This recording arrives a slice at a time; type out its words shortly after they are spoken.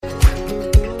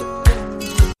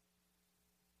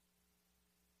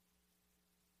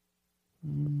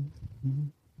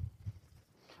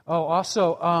Oh,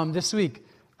 also, this week,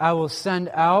 I will send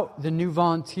out the new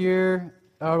volunteer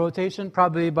rotation,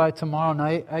 probably by tomorrow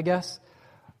night, I guess,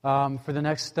 for the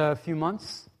next few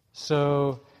months.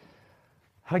 So,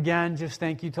 again, just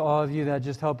thank you to all of you that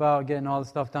just help out getting all the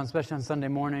stuff done, especially on Sunday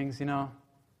mornings,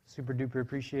 Super duper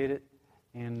appreciate it.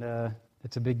 And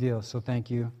it's a big deal, so thank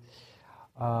you.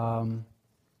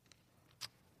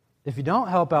 If you don't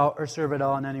help out or serve at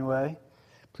all in any way,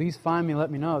 please find me,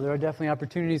 let me know. There are definitely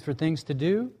opportunities for things to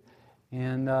do,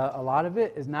 and a lot of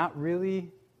it is not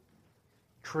really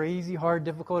crazy hard,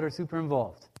 difficult, or super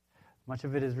involved. Much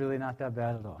of it is really not that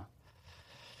bad at all.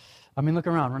 I mean, look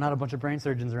around. We're not a bunch of brain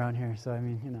surgeons around here, so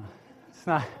it's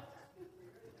not...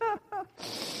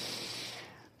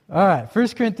 All right, 1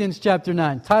 Corinthians chapter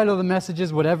 9. Title of the message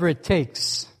is Whatever It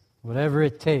Takes. Whatever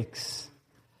it takes.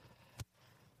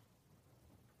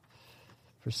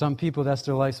 For some people, that's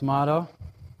their life's motto.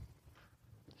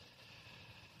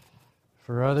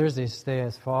 For others, they stay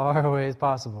as far away as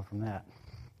possible from that.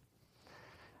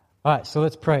 All right, so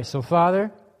let's pray. So,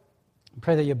 Father, I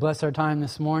pray that you bless our time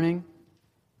this morning,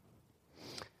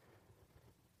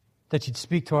 that you'd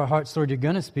speak to our hearts. Lord, you're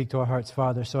going to speak to our hearts,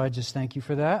 Father, so I just thank you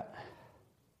for that.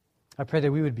 I pray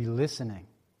that we would be listening.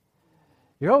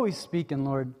 You're always speaking,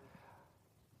 Lord.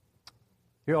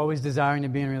 You're always desiring to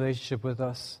be in a relationship with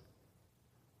us.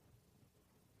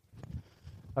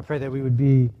 I pray that we would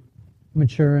be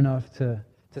mature enough to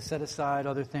set aside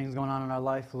other things going on in our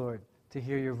life, Lord, to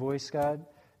hear your voice, God,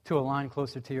 to align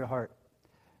closer to your heart.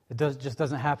 It just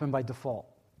doesn't happen by default.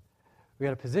 We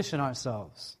got to position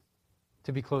ourselves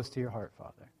to be close to your heart,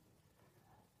 Father.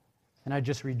 And I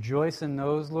just rejoice in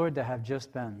those, Lord, that have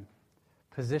just been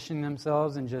positioning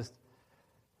themselves in just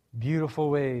beautiful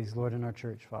ways, Lord, in our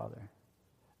church, Father.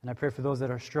 And I pray for those that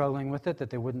are struggling with it, that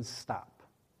they wouldn't stop,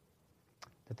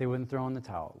 that they wouldn't throw in the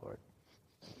towel, Lord.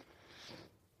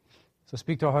 So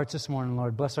speak to our hearts this morning,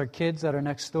 Lord. Bless our kids that are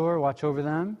next door. Watch over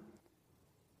them.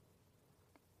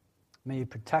 May you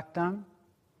protect them.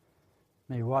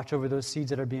 May you watch over those seeds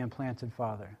that are being planted,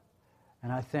 Father.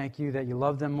 And I thank you that you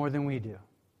love them more than we do.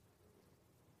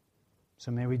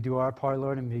 So may we do our part,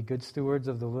 Lord, and be good stewards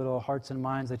of the little hearts and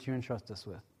minds that you entrust us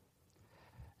with.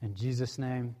 In Jesus'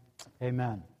 name,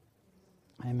 amen.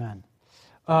 Amen.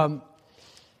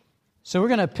 So we're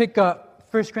going to pick up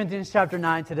 1 Corinthians chapter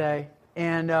 9 today.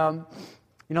 And, the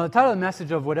title of the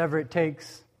message of Whatever It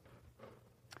Takes,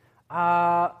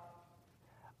 I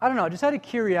don't know, just out of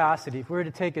curiosity, if we were to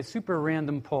take a super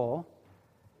random poll,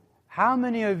 how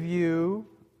many of you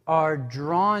are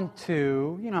drawn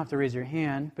to, you don't have to raise your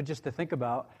hand, but just to think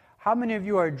about, how many of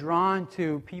you are drawn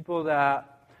to people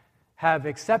that have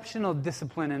exceptional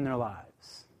discipline in their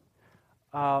lives?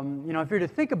 If you were to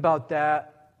think about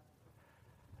that,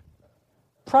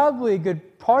 probably a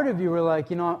good part of you were like,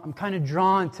 I'm kind of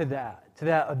drawn to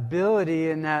that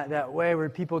ability and that way where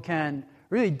people can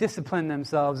really discipline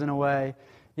themselves in a way,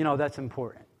 that's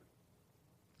important.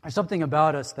 There's something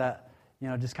about us that,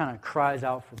 just kind of cries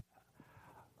out for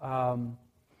that.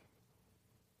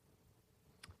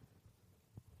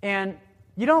 And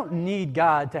you don't need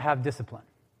God to have discipline.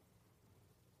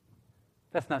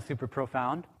 That's not super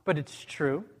profound, but it's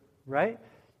true, right?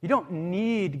 You don't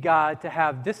need God to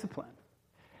have discipline.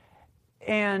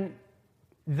 And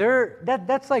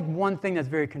that's like one thing that's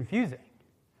very confusing.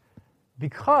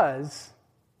 Because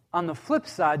on the flip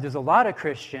side, there's a lot of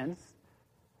Christians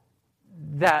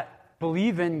that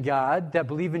believe in God, that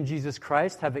believe in Jesus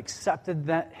Christ, have accepted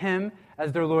Him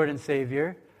as their Lord and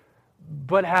Savior,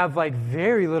 but have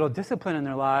very little discipline in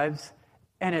their lives,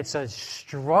 and it's a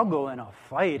struggle and a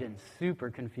fight and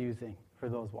super confusing for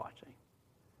those watching.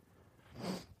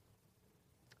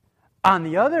 On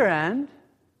the other end,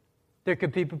 there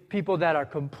could be people that are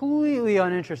completely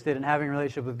uninterested in having a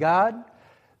relationship with God.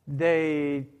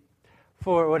 They,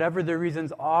 for whatever their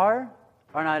reasons are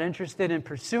not interested in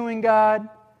pursuing God,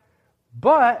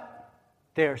 but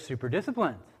they are super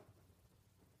disciplined.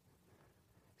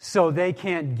 So they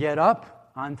can't get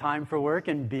up on time for work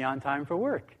and be on time for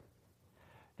work.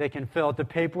 They can fill out the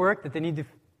paperwork that they need to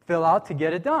fill out to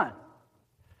get it done.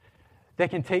 They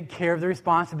can take care of the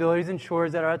responsibilities and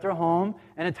chores that are at their home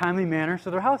in a timely manner so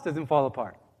their house doesn't fall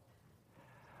apart.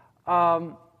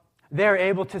 They're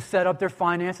able to set up their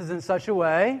finances in such a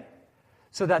way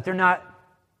so that they're not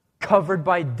covered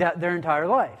by debt their entire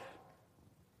life.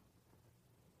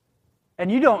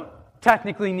 And you don't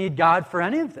technically need God for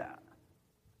any of that.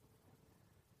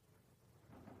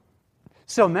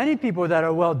 So many people that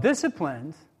are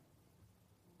well-disciplined,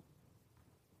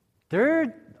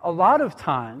 they're a lot of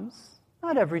times,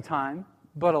 not every time,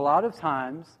 but a lot of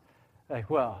times,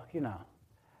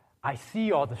 I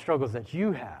see all the struggles that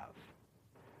you have.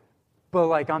 but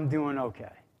like I'm doing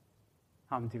okay.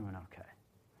 I'm doing okay.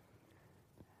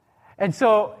 And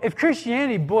so if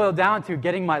Christianity boiled down to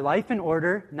getting my life in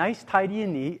order, nice, tidy,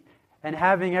 and neat, and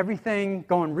having everything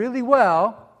going really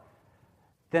well,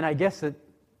 then I guess that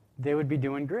they would be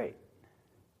doing great.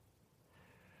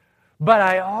 But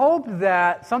I hope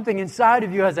that something inside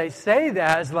of you as I say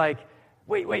that is like,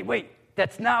 wait,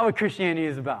 that's not what Christianity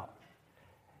is about.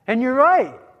 And you're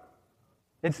right.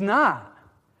 It's not.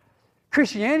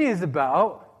 Christianity is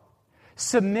about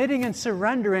submitting and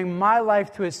surrendering my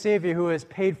life to a Savior who has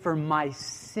paid for my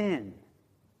sin.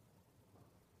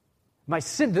 My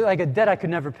sin, like a debt I could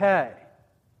never pay.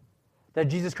 That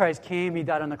Jesus Christ came, He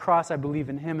died on the cross, I believe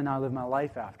in Him, and now I live my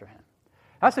life after Him.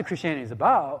 That's what Christianity is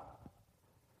about.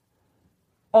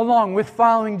 Along with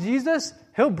following Jesus,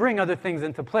 He'll bring other things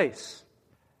into place.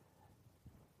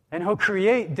 And He'll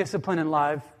create discipline in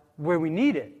life where we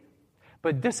need it.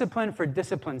 But discipline for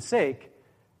discipline's sake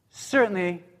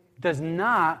certainly does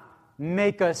not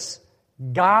make us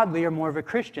godly or more of a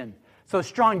Christian. So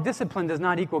strong discipline does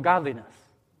not equal godliness.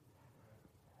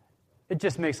 It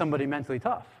just makes somebody mentally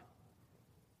tough,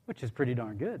 which is pretty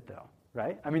darn good, though,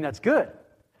 right? I mean, that's good,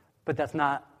 but that's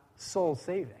not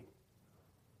soul-saving.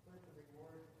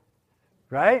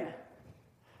 Right?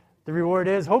 The reward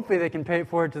is, hopefully they can pay it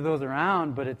forward to those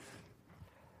around, but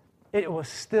it will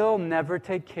still never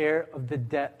take care of the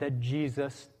debt that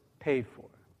Jesus paid for.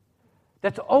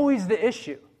 That's always the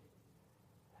issue.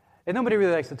 And nobody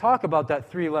really likes to talk about that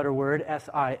three-letter word,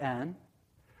 S-I-N,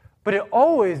 but it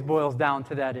always boils down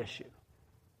to that issue.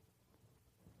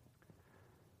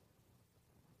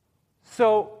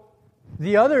 So,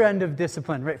 the other end of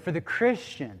discipline, right, for the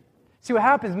Christian. See, what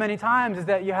happens many times is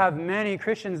that you have many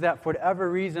Christians that for whatever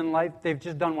reason, they've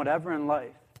just done whatever in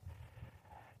life.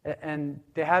 And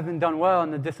they haven't done well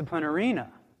in the discipline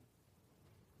arena.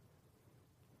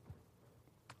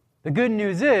 The good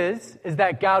news is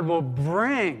that God will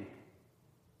bring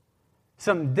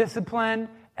some discipline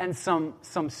and some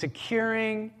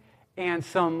securing and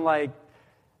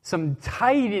some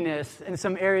tidiness in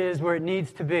some areas where it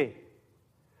needs to be.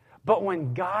 But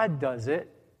when God does it,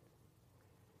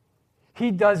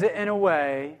 He does it in a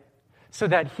way so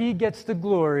that He gets the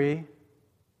glory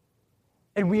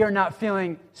and we are not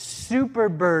feeling super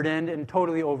burdened and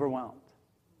totally overwhelmed.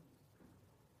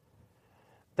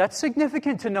 That's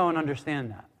significant to know and understand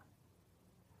that.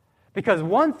 Because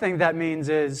one thing that means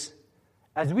is,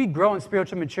 as we grow in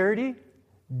spiritual maturity,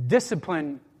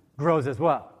 discipline grows as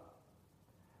well.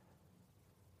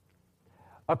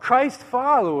 A Christ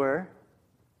follower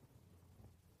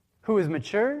who is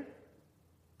mature,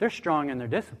 they're strong in their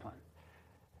discipline.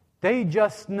 They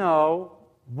just know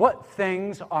what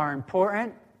things are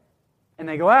important, and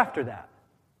they go after that.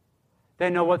 They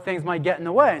know what things might get in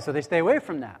the way, so they stay away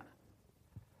from that.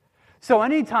 So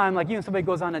anytime, somebody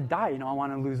goes on a diet, I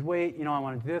want to lose weight, I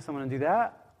want to do this, I want to do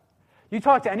that. You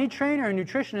talk to any trainer or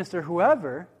nutritionist or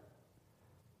whoever,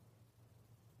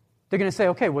 they're going to say,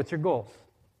 okay, what's your goals?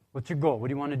 What's your goal? What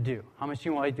do you want to do? How much do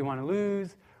you want to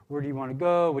lose? Where do you want to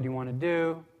go? What do you want to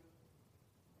do?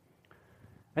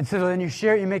 And so then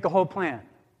you make a whole plan.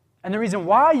 And the reason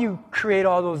why you create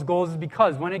all those goals is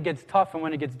because when it gets tough and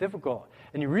when it gets difficult,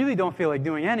 and you really don't feel like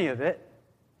doing any of it,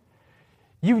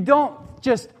 you don't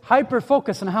just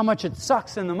hyper-focus on how much it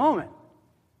sucks in the moment.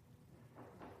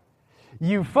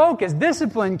 You focus,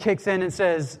 discipline kicks in and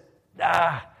says,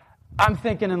 I'm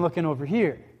thinking and looking over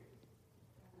here.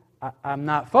 I'm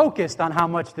not focused on how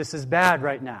much this is bad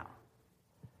right now.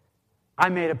 I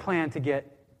made a plan to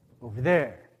get over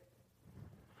there.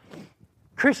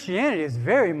 Christianity is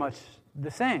very much the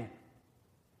same.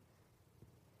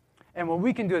 And what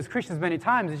we can do as Christians many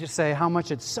times is just say how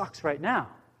much it sucks right now.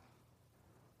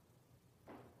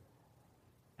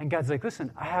 And God's like,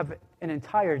 listen, I have an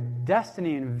entire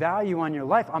destiny and value on your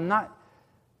life.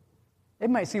 It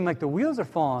might seem like the wheels are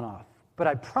falling off, but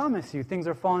I promise you things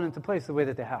are falling into place the way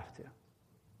that they have to.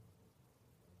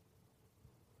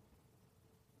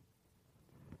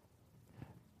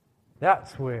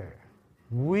 That's where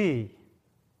we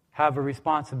have a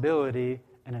responsibility,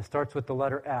 and it starts with the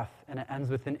letter F and it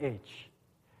ends with an H.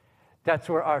 That's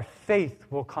where our faith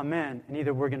will come in, and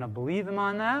either we're going to believe Him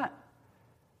on that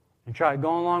and try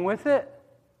going along with it,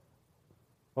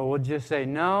 or we'll just say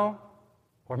no,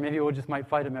 or maybe we'll just might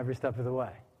fight Him every step of the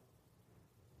way.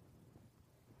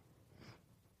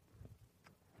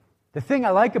 The thing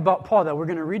I like about Paul that we're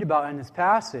going to read about in this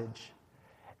passage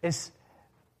is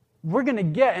we're going to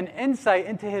get an insight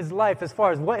into his life as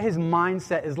far as what his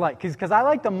mindset is like. Because I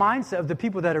like the mindset of the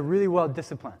people that are really well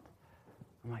disciplined.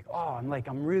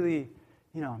 I'm really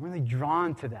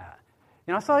drawn to that.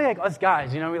 So like us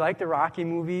guys, we like the Rocky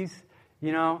movies.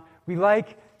 We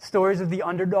like stories of the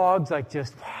underdogs, like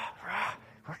just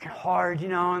working hard,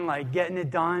 and like getting it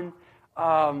done.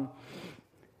 I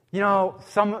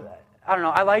don't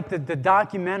know, I like the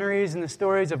documentaries and the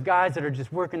stories of guys that are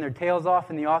just working their tails off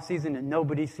in the off season and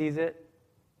nobody sees it.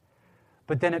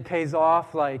 But then it pays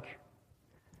off like,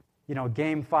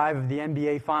 Game 5 of the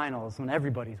NBA Finals when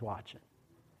everybody's watching.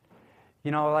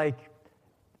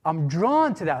 I'm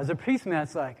drawn to that. As a policeman,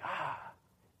 it's like,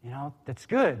 that's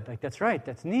good. Like, that's right.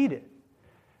 That's needed.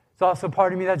 It's also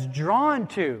part of me that's drawn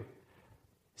to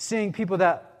seeing people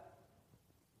that,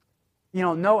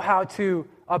 know how to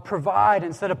provide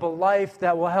and set up a life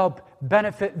that will help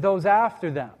benefit those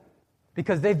after them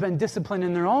because they've been disciplined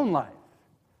in their own life.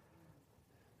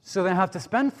 So they don't have to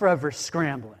spend forever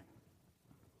scrambling.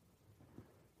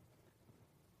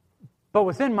 But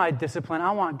within my discipline,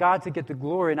 I want God to get the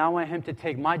glory, and I want Him to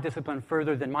take my discipline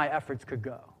further than my efforts could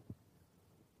go.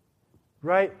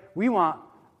 Right? We want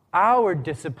our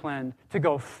discipline to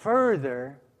go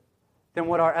further than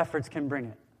what our efforts can bring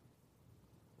it.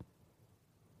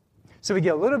 So we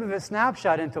get a little bit of a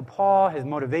snapshot into Paul, his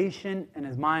motivation, and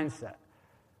his mindset.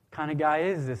 What kind of guy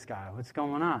is this guy? What's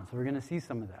going on? So we're going to see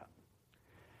some of that.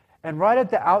 And right at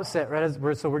the outset,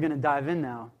 so we're going to dive in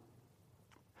now,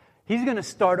 he's going to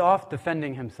start off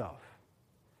defending himself.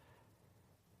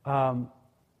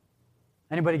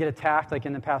 Anybody get attacked like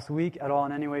in the past week at all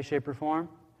in any way, shape, or form?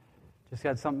 Just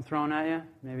had something thrown at you?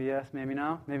 Maybe yes, maybe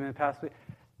no. Maybe in the past week.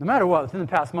 No matter what, within the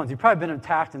past month, you've probably been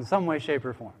attacked in some way, shape,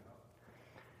 or form.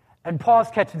 And Paul's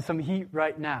catching some heat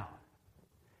right now.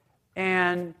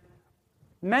 And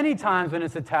many times when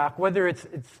it's attacked, whether it's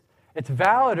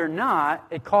valid or not,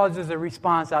 it causes a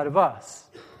response out of us.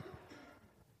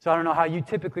 So I don't know how you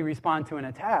typically respond to an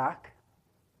attack.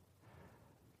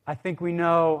 I think we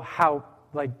know how,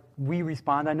 we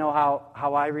respond. I know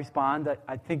how I respond.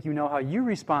 I think you know how you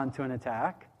respond to an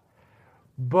attack.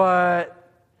 But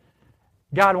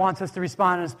God wants us to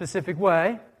respond in a specific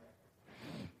way.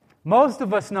 Most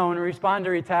of us know when we respond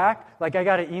to attack, like I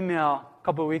got an email a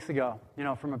couple of weeks ago,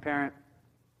 from a parent,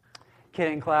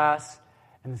 kid in class,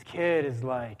 and this kid is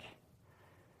like,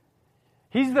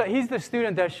 he's the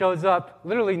student that shows up,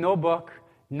 literally no book,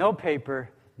 no paper,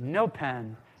 no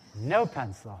pen, no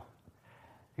pencil,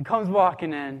 and comes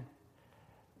walking in,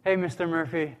 hey, Mr.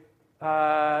 Murphy, you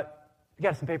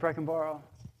got some paper I can borrow?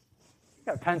 You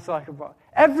got a pencil I can borrow?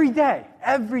 Every day.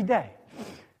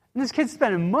 And this kid's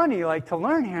spending money, to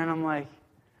learn here, and I'm like,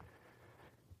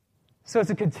 so it's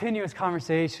a continuous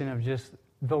conversation of just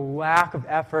the lack of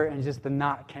effort and just the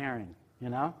not caring,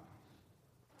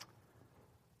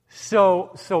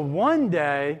 So one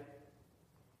day,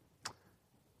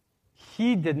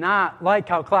 he did not like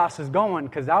how class was going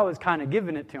because I was kind of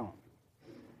giving it to him.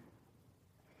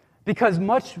 Because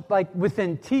much like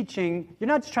within teaching, you're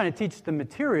not just trying to teach the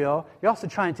material, you're also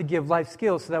trying to give life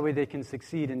skills so that way they can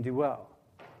succeed and do well.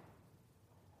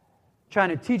 Trying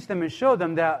to teach them and show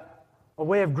them that a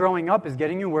way of growing up is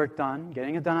getting your work done,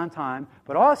 getting it done on time,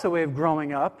 but also a way of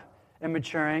growing up and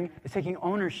maturing is taking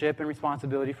ownership and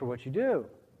responsibility for what you do.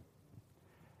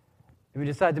 If you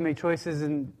decide to make choices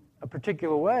in a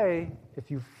particular way,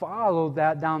 if you follow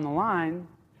that down the line,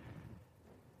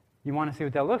 you want to see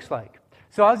what that looks like.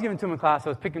 So I was giving to him a class. I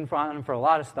was picking on him for a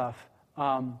lot of stuff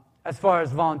as far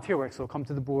as volunteer work. So come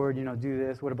to the board, do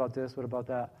this. What about this? What about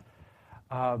that?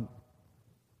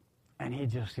 And he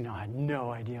just, had no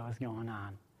idea what was going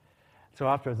on. So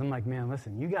afterwards, I'm like, man,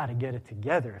 listen, you got to get it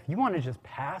together. If you want to just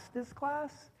pass this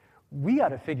class, we got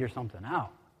to figure something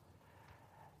out.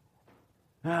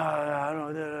 I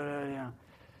don't know.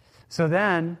 So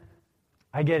then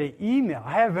I get an email.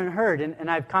 I haven't heard, and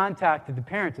I've contacted the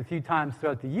parents a few times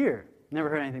throughout the year. Never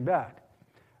heard anything back.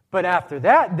 But after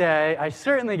that day, I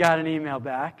certainly got an email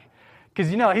back because,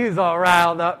 he was all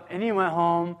riled up, and he went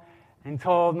home and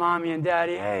told Mommy and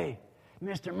Daddy, hey,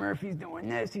 Mr. Murphy's doing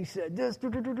this. He said this.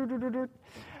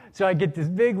 So I get this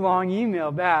big, long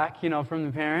email back, from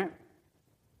the parent.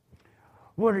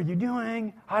 What are you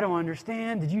doing? I don't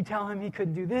understand. Did you tell him he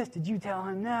couldn't do this? Did you tell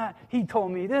him that? He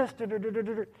told me this. So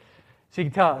you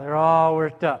can tell they're all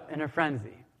worked up in a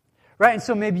frenzy. Right? And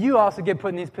so maybe you also get put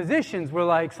in these positions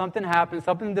where something happened,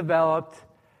 something developed.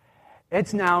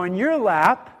 It's now in your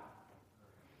lap.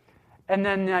 And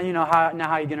then how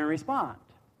are you going to respond?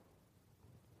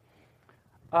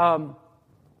 And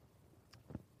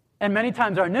many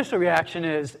times our initial reaction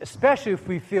is, especially if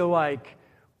we feel like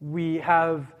we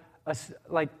have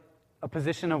a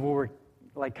position of where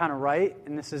we're kind of right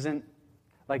and this isn't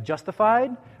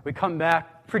justified, we come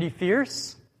back pretty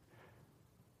fierce.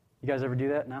 You guys ever do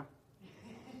that? No?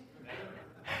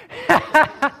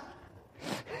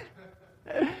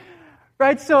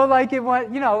 Right? So like it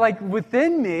went, like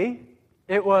within me,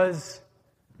 it was,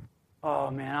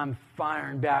 oh man, I'm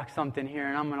firing back something here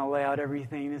and I'm going to lay out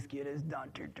everything this kid has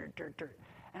done.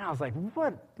 And I was like,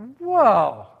 what?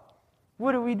 Whoa.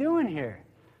 What are we doing here?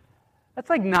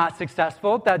 That's like not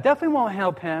successful. That definitely won't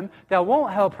help him. That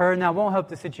won't help her, and that won't help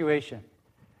the situation.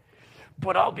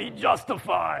 But I'll be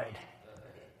justified.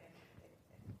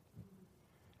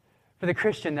 For the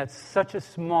Christian, that's such a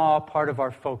small part of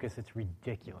our focus, it's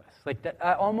ridiculous. Like that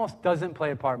almost doesn't play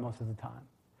a part most of the time.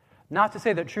 Not to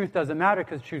say that truth doesn't matter,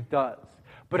 because truth does.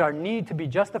 But our need to be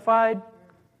justified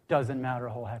doesn't matter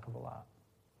a whole heck of a lot.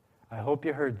 I hope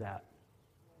you heard that.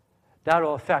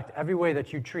 That'll affect every way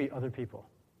that you treat other people.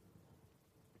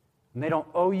 And they don't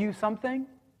owe you something,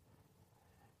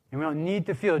 and we don't need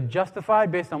to feel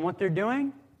justified based on what they're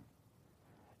doing,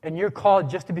 and you're called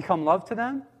just to become love to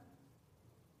them,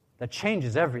 that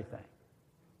changes everything.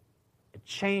 It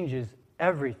changes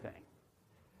everything.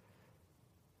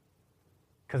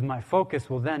 Because my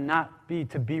focus will then not be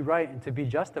to be right and to be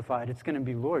justified. It's going to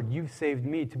be, Lord, you've saved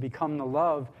me to become the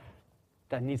love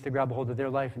that needs to grab a hold of their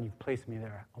life, and you've placed me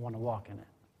there. I want to walk in it.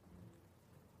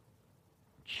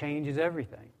 Changes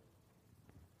everything.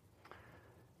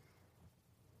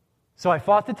 So I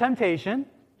fought the temptation,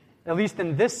 at least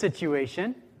in this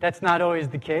situation. That's not always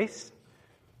the case.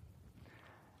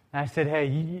 And I said,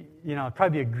 hey, it'd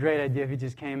probably be a great idea if you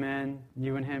just came in,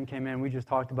 you and him came in, we just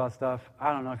talked about stuff.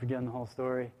 I don't know if you're getting the whole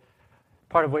story.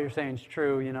 Part of what you're saying is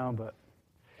true, but...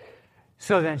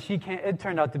 So then she came, it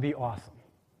turned out to be awesome.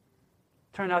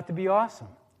 And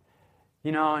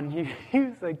he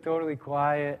was like totally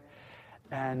quiet.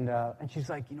 And she's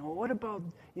like, what about,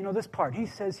 this part? He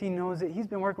says he knows it. He's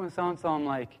been working with so-and-so. I'm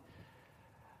like,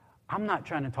 I'm not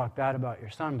trying to talk bad about your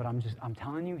son, but I'm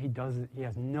telling you, he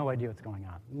has no idea what's going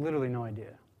on. Literally no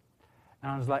idea.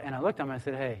 And I looked at him and I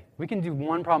said, hey, we can do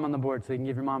one problem on the board so you can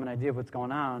give your mom an idea of what's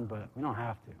going on, but we don't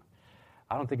have to.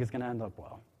 I don't think it's going to end up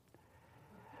well.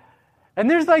 And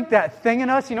there's like that thing in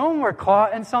us, when we're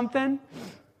caught in something,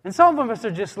 and some of us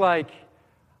are just like,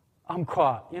 I'm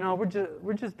caught.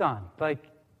 We're just done. Like,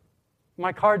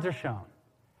 my cards are shown.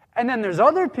 And then there's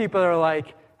other people that are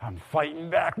like, I'm fighting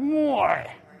back more.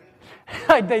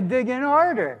 Like, they dig in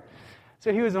harder.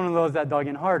 So he was one of those that dug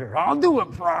in harder. I'll do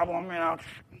it, problem,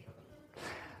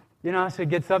 so he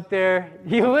gets up there.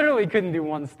 He literally couldn't do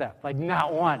one step, like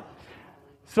not one.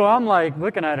 So I'm like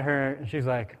looking at her, and she's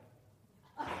like,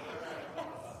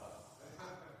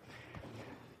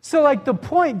 so like the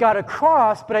point got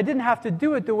across, but I didn't have to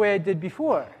do it the way I did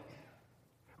before.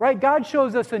 Right? God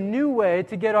shows us a new way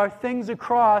to get our things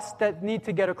across that need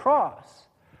to get across.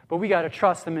 But we got to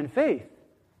trust Him in faith.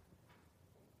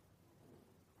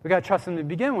 We got to trust Him to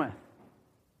begin with.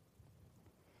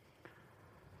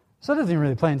 So it doesn't even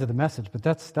really play into the message, but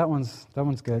that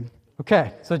one's good.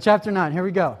 Okay, so chapter 9, here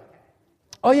we go.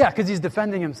 Oh yeah, because he's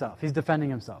defending himself. He's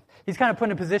kind of put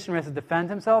in a position where he has to defend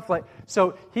himself.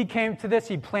 So he came to this,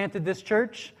 he planted this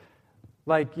church.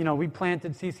 We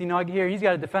planted CC Nog here. He's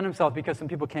got to defend himself because some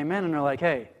people came in and they're like,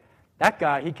 hey, that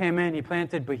guy, he came in, he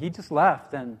planted, but he just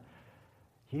left, and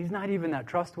he's not even that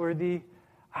trustworthy.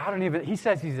 He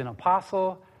says he's an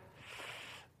apostle.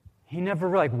 He never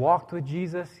walked with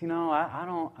Jesus. I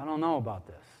don't know about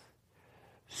this.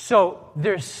 So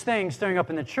there's things stirring up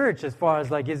in the church as far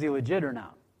as is he legit or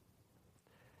not?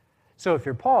 So if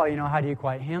you're Paul, how do you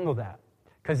quite handle that?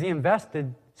 Because he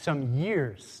invested some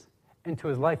years into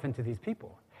his life into these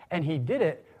people. And he did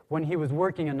it when he was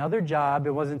working another job.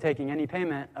 It wasn't taking any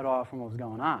payment at all from what was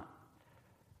going on.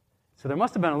 So there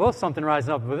must have been a little something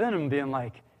rising up within him being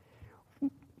like,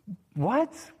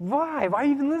 what? Why? Why are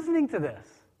you even listening to this?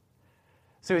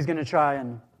 So he's going to try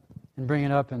and bring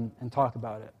it up and talk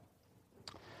about it.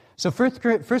 So 1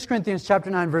 Corinthians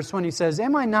chapter 9, verse 20 says,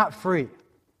 am I not free?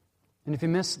 And if you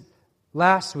missed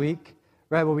last week,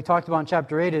 right, what we talked about in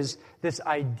chapter 8 is this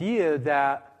idea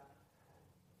that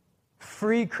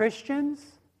free Christians,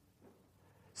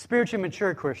 spiritually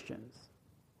mature Christians,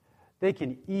 they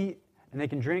can eat and they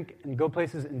can drink and go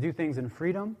places and do things in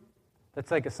freedom. That's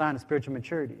like a sign of spiritual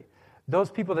maturity. Those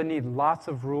people that need lots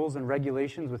of rules and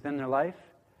regulations within their life,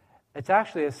 it's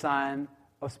actually a sign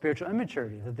of spiritual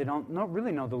immaturity, that they don't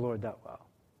really know the Lord that well.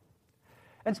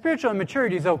 And spiritual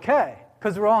immaturity is okay,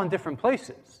 because we're all in different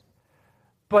places.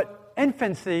 But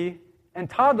infancy and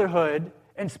toddlerhood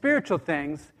and spiritual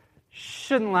things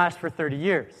shouldn't last for 30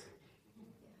 years.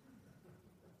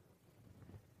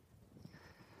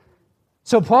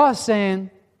 So Paul is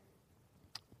saying,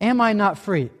 am I not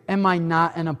free? Am I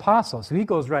not an apostle? So he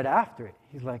goes right after it.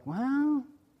 He's like, well,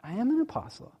 I am an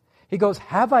apostle. He goes,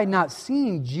 have I not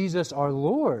seen Jesus our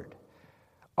Lord?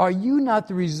 Are you not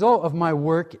the result of my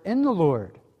work in the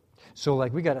Lord? So,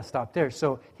 we got to stop there.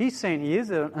 So, he's saying he is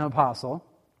an apostle.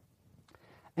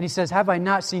 And he says, have I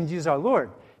not seen Jesus our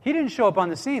Lord? He didn't show up on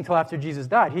the scene until after Jesus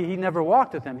died. He never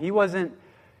walked with him. He wasn't,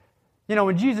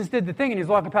 when Jesus did the thing and he's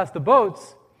walking past the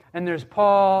boats, and there's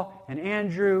Paul and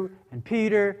Andrew and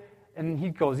Peter, and he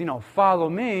goes, follow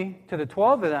me to the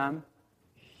 12 of them.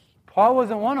 Paul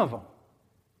wasn't one of them.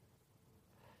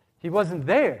 He wasn't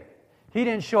there. He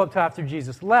didn't show up till after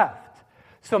Jesus left.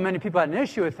 So many people had an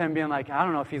issue with him being like, I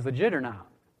don't know if he's legit or not.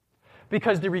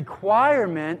 Because the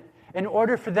requirement, in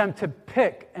order for them to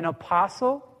pick an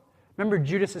apostle, remember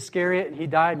Judas Iscariot, and he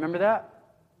died, remember that?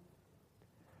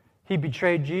 He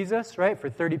betrayed Jesus, right, for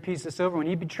 30 pieces of silver. When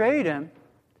he betrayed him,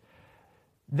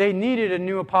 they needed a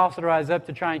new apostle to rise up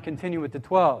to try and continue with the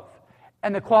 12.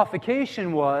 And the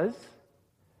qualification was,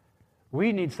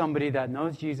 we need somebody that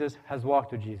knows Jesus, has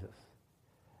walked with Jesus.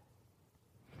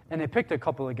 And they picked a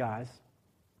couple of guys.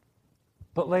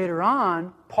 But later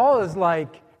on, Paul is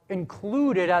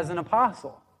included as an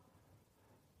apostle.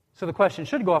 So the question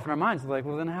should go off in our minds,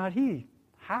 well, then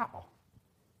how?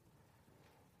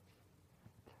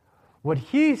 What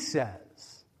he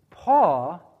says,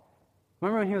 Paul,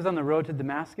 remember when he was on the road to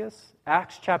Damascus?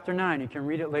 Acts chapter 9, you can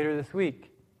read it later this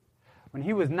week. When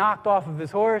he was knocked off of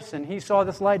his horse and he saw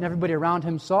this light and everybody around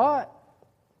him saw it,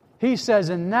 he says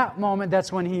in that moment,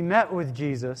 that's when he met with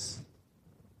Jesus.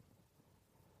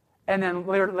 And then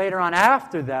later on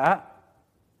after that,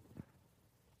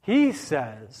 he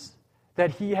says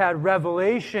that he had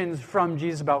revelations from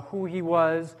Jesus about who he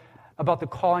was, about the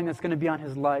calling that's going to be on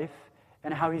his life,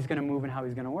 and how he's going to move and how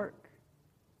he's going to work.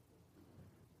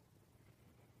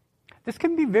 This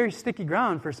can be very sticky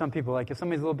ground for some people, if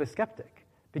somebody's a little bit skeptic,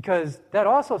 because that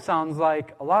also sounds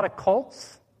like a lot of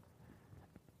cults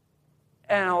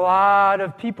and a lot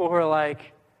of people who are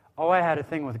like, oh, I had a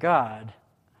thing with God.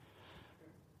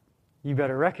 You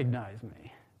better recognize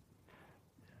me.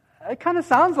 It kind of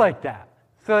sounds like that.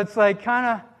 So it's kind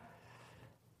of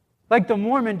like the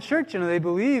Mormon church, they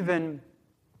believe in,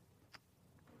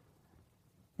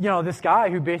 this guy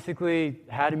who basically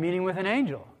had a meeting with an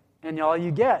angel. And all you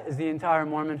get is the entire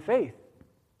Mormon faith.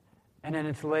 And then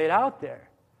it's laid out there.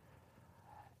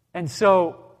 And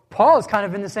so Paul is kind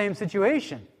of in the same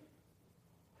situation.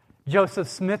 Joseph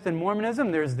Smith in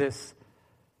Mormonism, there's this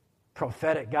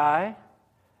prophetic guy.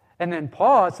 And then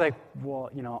Paul, it's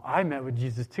I met with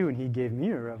Jesus too, and he gave me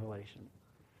a revelation.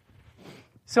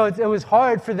 So it was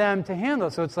hard for them to handle.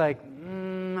 So it's I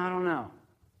don't know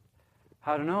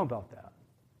how to know about that.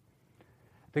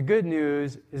 The good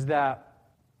news is that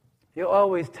you'll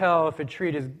always tell if a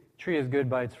tree is good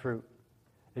by its fruit.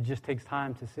 It just takes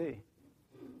time to see.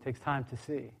 It takes time to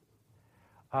see.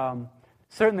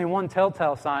 Certainly one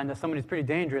telltale sign that somebody's pretty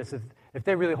dangerous is if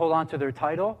they really hold on to their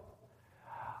title.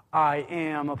 I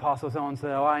am apostle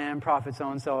so-and-so, I am prophet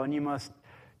so-and-so, and you must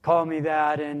call me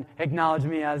that and acknowledge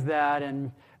me as that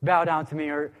and bow down to me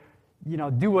or,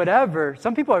 do whatever.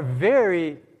 Some people are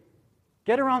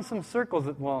get around some circles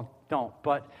don't.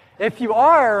 But if you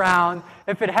are around,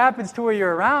 if it happens to where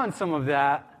you're around some of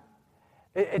that,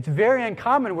 it's very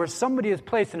uncommon where somebody is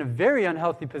placed in a very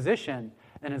unhealthy position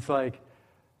and it's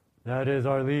that is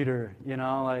our leader,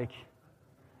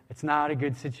 it's not a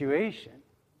good situation.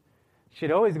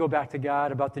 Should always go back to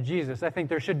God about the Jesus. I think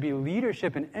there should be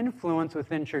leadership and influence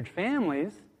within church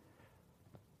families.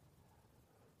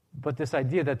 But this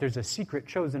idea that there's a secret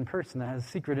chosen person that has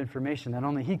secret information that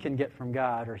only he can get from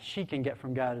God or she can get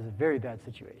from God is a very bad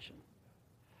situation.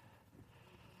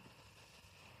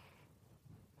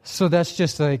 So that's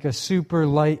just a super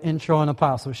light intro on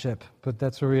apostleship, but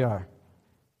that's where we are.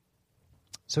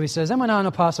 So he says, am I not an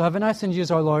apostle? Haven't I seen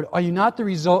Jesus our Lord? Are you not the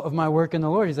result of my work in the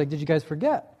Lord? He's like, did you guys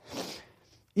forget?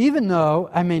 Even though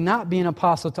I may not be an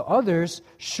apostle to others,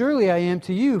 surely I am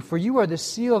to you, for you are the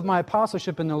seal of my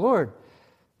apostleship in the Lord.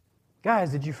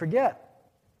 Guys, did you forget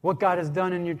what God has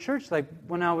done in your church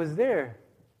when I was there?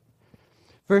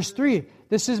 Verse 3,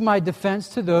 this is my defense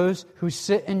to those who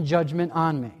sit in judgment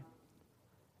on me.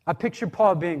 I picture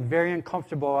Paul being very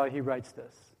uncomfortable while he writes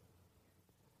this.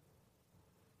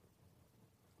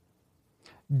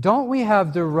 Don't we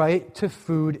have the right to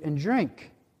food and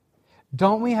drink?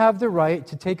 Don't we have the right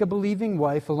to take a believing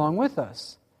wife along with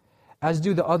us, as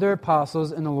do the other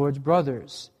apostles and the Lord's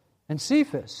brothers, and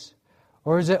Cephas?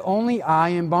 Or is it only I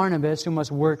and Barnabas who must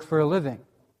work for a living?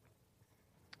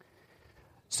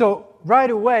 So right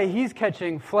away, he's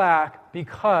catching flack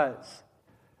because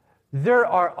there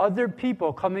are other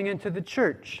people coming into the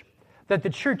church that the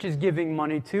church is giving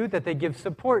money to, that they give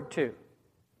support to.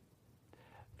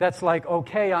 That's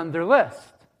okay on their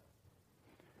list.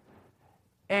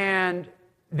 And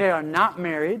They are not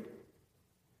married.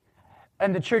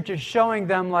 And the church is showing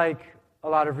them like a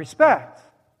lot of respect.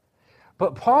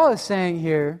 But Paul is saying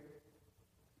here,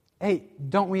 hey,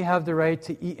 don't we have the right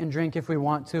to eat and drink if we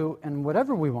want to and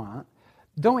whatever we want?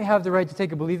 Don't we have the right to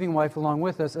take a believing wife along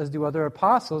with us as do other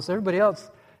apostles? Everybody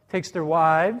else takes their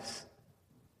wives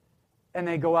and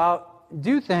they go out and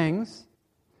do things.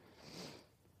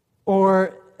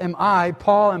 Or am I,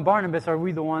 Paul and Barnabas, are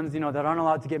we the ones, that aren't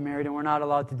allowed to get married and we're not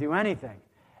allowed to do anything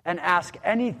and ask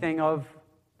anything of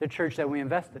the church that we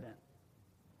invested in?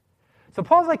 So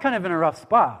Paul's like kind of in a rough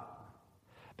spot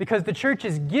because the church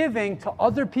is giving to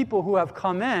other people who have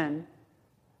come in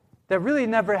that really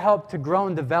never helped to grow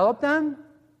and develop them.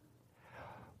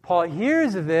 Paul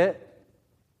hears of it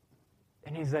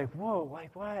and he's like, whoa,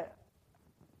 like what?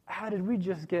 How did we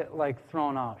just get like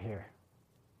thrown out here?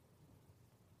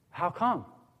 How come?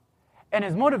 And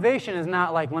his motivation is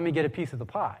not like, let me get a piece of the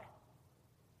pie.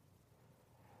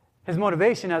 His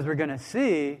motivation, as we're going to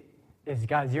see, is,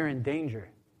 guys, you're in danger.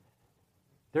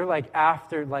 They're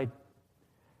after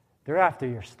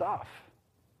your stuff.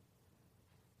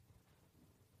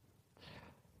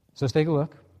 So let's take a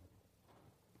look.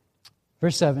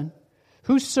 Verse 7.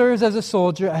 Who serves as a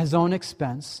soldier at his own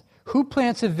expense? Who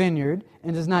plants a vineyard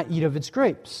and does not eat of its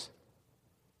grapes?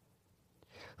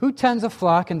 Who tends a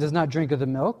flock and does not drink of the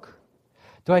milk?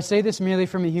 Do I say this merely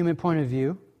from a human point of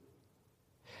view?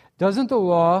 Doesn't the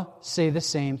law say the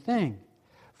same thing?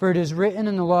 For it is written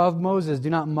in the law of Moses, do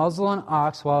not muzzle an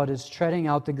ox while it is treading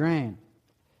out the grain.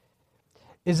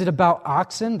 Is it about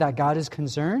oxen that God is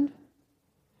concerned?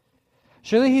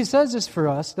 Surely he says this for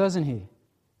us, doesn't he?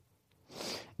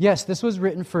 Yes, this was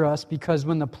written for us because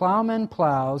when the plowman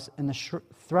plows and the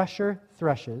thresher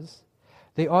threshes,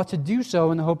 they ought to do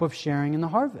so in the hope of sharing in the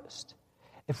harvest.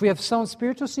 If we have sown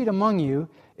spiritual seed among you,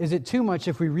 is it too much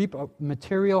if we reap a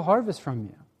material harvest from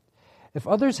you? If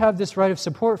others have this right of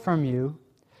support from you,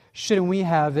 shouldn't we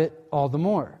have it all the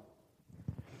more?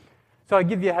 So I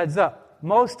give you a heads up.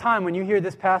 Most time when you hear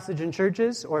this passage in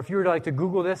churches, or if you were to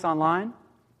Google this online,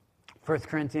 1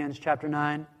 Corinthians chapter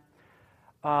 9,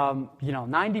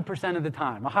 90% of the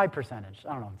time, a high percentage,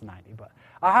 I don't know if it's 90, but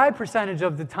a high percentage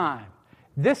of the time,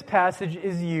 this passage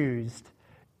is used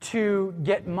to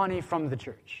get money from the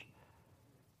church.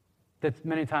 That's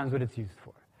many times what it's used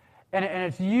for. And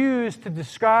it's used to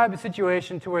describe a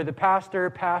situation to where the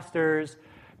pastors,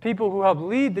 people who help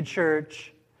lead the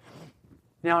church,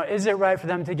 now, is it right for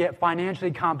them to get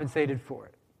financially compensated for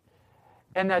it?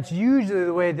 And that's usually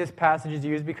the way this passage is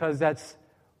used because that's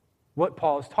what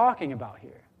Paul is talking about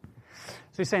here.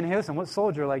 So he's saying, hey, listen, what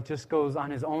soldier just goes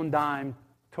on his own dime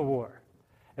to war?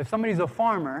 If somebody's a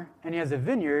farmer and he has a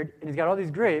vineyard and he's got all these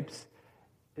grapes,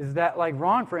 is that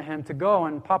wrong for him to go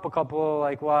and pop a couple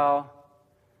while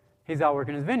he's out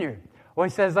working his vineyard? Well,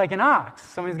 he says an ox.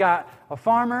 Somebody's got a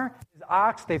farmer, his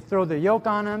ox, they throw the yoke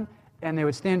on him, and they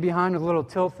would stand behind with a little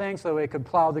till thing so it could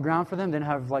plow the ground for them. They didn't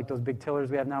have those big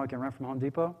tillers we have now we can rent from Home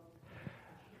Depot.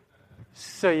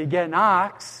 So you get an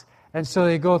ox, and so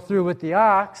they go through with the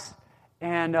ox,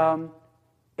 and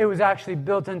it was actually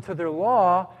built into their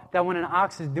law that when an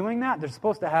ox is doing that, they're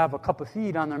supposed to have a cup of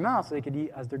feed on their mouth so they could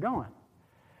eat as they're going.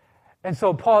 And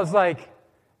so Paul's like,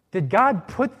 did God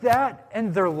put that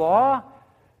in their law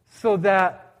so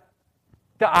that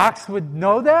the ox would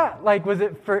know that? Was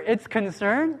it for its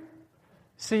concern?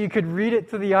 So you could read it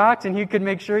to the ox and he could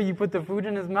make sure you put the food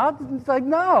in his mouth? It's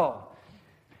no.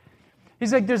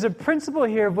 He's like, there's a principle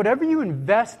here of whatever you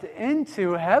invest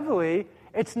into heavily,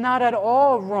 it's not at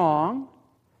all wrong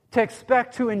to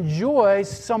expect to enjoy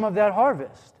some of that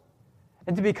harvest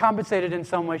and to be compensated in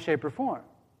some way, shape, or form.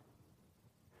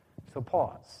 So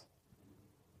pause.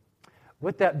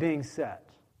 With that being said,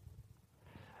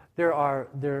 there are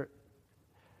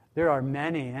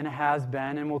many, and has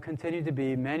been, and will continue to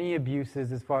be, many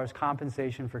abuses as far as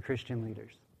compensation for Christian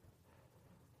leaders.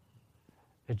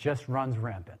 It just runs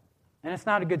rampant. And it's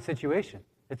not a good situation.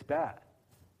 It's bad.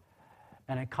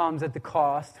 And it comes at the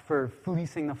cost for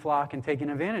fleecing the flock and taking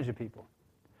advantage of people.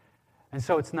 And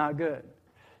so it's not good.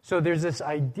 So there's this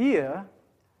idea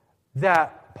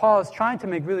that Paul is trying to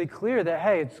make really clear that,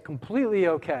 hey, it's completely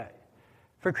okay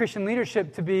for Christian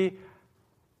leadership to be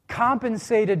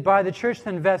compensated by the church to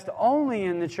invest only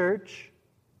in the church,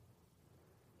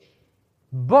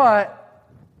 but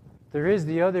there is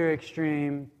the other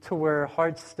extreme to where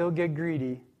hearts still get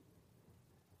greedy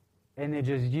and they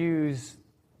just use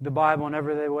the Bible in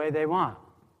every way they want.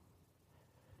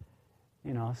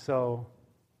 So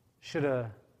should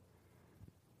a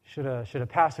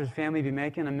pastor's family be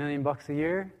making $1 million a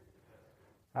year?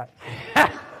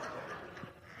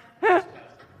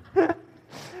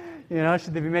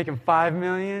 Should they be making $5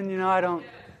 million? I don't,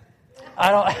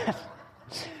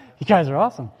 you guys are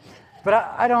awesome. But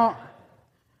I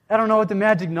don't know what the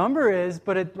magic number is,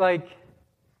 but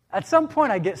at some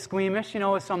point I get squeamish,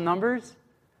 with some numbers.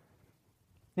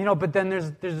 But then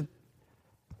there's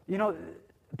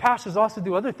pastors also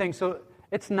do other things, so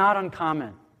it's not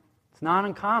uncommon. It's not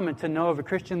uncommon to know of a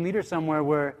Christian leader somewhere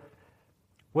where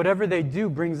whatever they do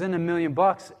brings in $1 million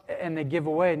and they give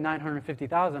away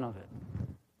 $950,000 of it.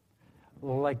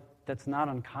 Well, that's not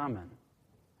uncommon.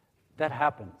 That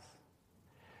happens.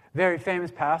 Very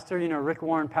famous pastor, Rick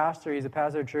Warren pastor. He's a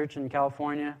pastor of a church in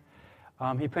California.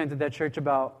 He planted that church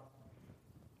about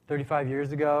 35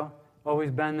 years ago.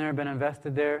 Always been there, been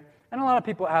invested there. And a lot of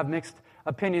people have mixed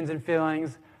opinions and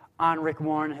feelings on Rick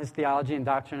Warren, his theology and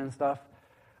doctrine and stuff.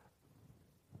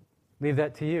 Leave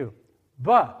that to you.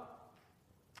 But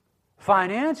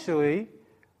financially,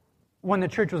 when the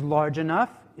church was large enough,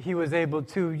 he was able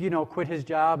to, quit his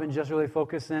job and just really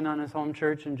focus in on his home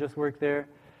church and just work there.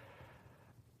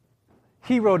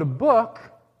 He wrote a book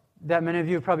that many of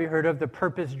you have probably heard of, The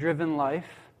Purpose-Driven Life.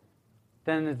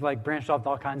 Then it's branched off to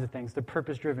all kinds of things. The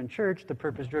Purpose-Driven Church, the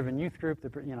Purpose-Driven Youth Group,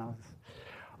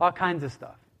 all kinds of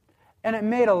stuff. And it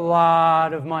made a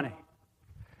lot of money.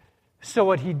 So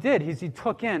what he did is he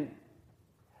took in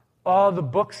all the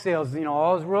book sales,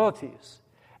 all his royalties.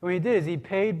 And what he did is he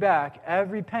paid back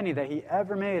every penny that he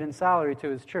ever made in salary to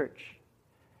his church.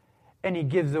 And he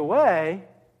gives away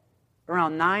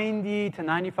around 90 to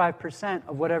 95%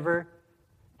 of whatever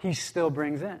he still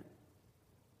brings in.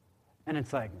 And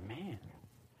it's man,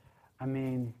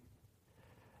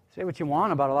 say what you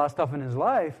want about a lot of stuff in his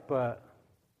life, but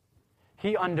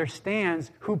he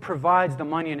understands who provides the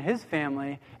money in his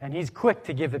family, and he's quick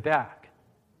to give it back.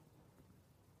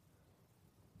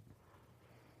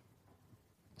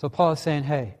 So Paul is saying,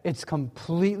 hey, it's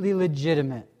completely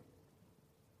legitimate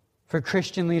for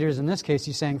Christian leaders, in this case,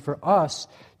 he's saying for us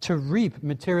to reap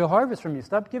material harvest from you.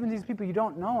 Stop giving these people you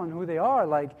don't know and who they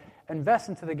are. Invest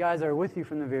into the guys that are with you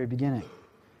from the very beginning.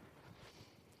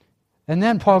 And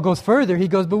then Paul goes further. He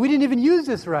goes, but we didn't even use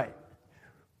this right.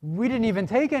 We didn't even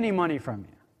take any money from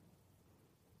you.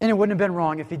 And it wouldn't have been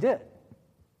wrong if he did.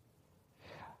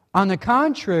 On the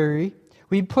contrary,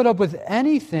 we put up with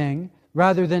anything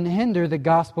rather than hinder the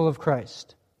gospel of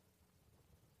Christ.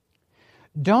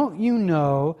 Don't you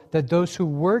know that those who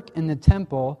work in the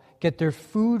temple get their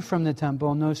food from the temple,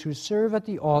 and those who serve at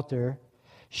the altar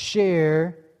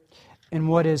share in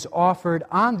what is offered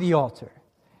on the altar?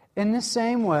 In the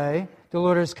same way, the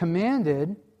Lord has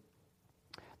commanded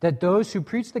that those who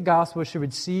preach the gospel should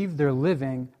receive their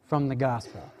living from the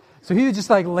gospel. So he just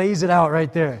lays it out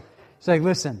right there. He's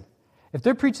listen, if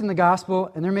they're preaching the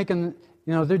gospel and they're making,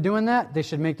 they're doing that, they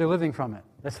should make their living from it.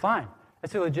 That's fine.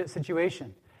 That's a legit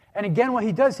situation. And again, what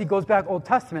he does, he goes back Old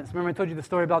Testament. Remember I told you the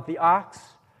story about the ox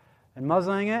and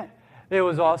muzzling it? It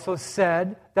was also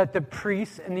said that the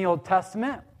priests in the Old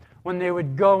Testament, when they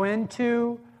would go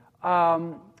into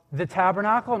the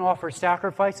tabernacle and offer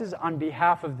sacrifices on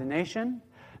behalf of the nation,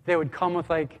 they would come with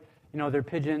their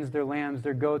pigeons, their lambs,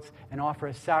 their goats, and offer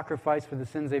a sacrifice for the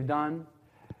sins they've done.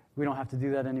 We don't have to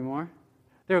do that anymore.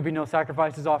 There will be no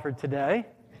sacrifices offered today.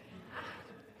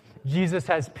 Jesus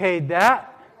has paid that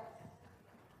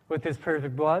with his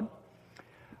perfect blood.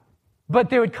 But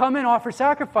they would come and offer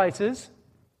sacrifices,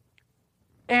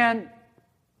 and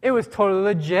it was totally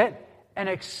legit and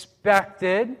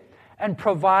expected and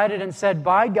provided and said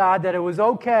by God that it was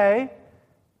okay.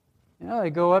 They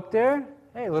go up there,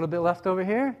 hey, a little bit left over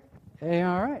here, hey,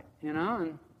 all right,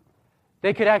 and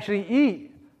they could actually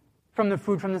eat from the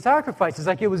food from the sacrifices.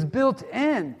 It was built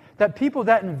in that people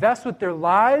that invest with their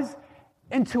lives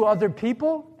into other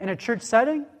people in a church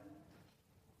setting,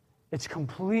 it's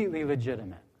completely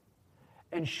legitimate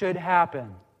and should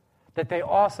happen that they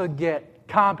also get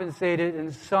compensated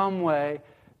in some way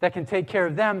that can take care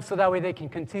of them so that way they can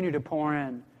continue to pour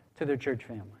in to their church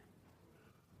family.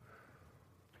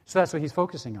 So that's what he's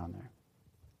focusing on there.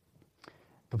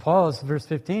 But Paul is, verse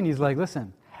 15, he's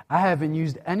listen, I haven't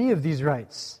used any of these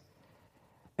rights.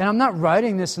 And I'm not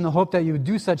writing this in the hope that you would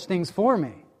do such things for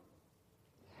me.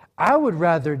 I would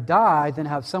rather die than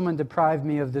have someone deprive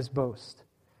me of this boast.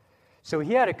 So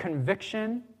he had a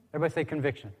conviction. Everybody say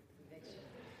conviction.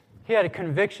 He had a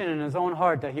conviction in his own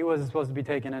heart that he wasn't supposed to be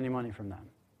taking any money from them.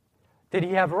 Did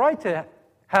he have a right to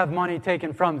have money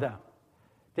taken from them?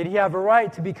 Did he have a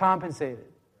right to be compensated?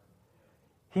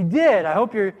 He did. I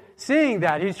hope you're seeing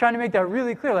that. He's trying to make that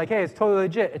really clear. Hey, it's totally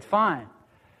legit. It's fine.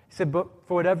 He said, but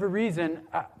for whatever reason,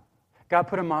 God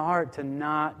put in my heart to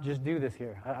not just do this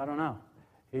here. I don't know.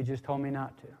 He just told me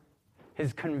not to.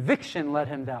 His conviction led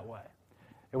him that way.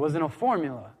 It wasn't a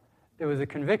formula. It was a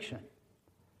conviction.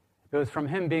 It was from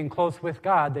him being close with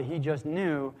God that he just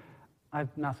knew, I'm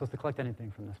not supposed to collect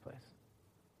anything from this place.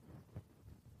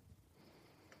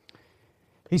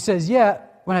 He says,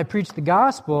 yet, when I preach the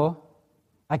gospel,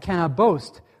 I cannot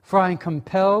boast, for I am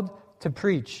compelled to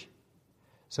preach.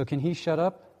 So can he shut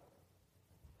up?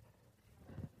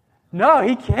 No,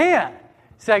 he can't.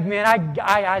 It's like, man,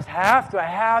 I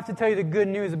have to tell you the good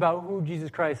news about who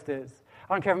Jesus Christ is.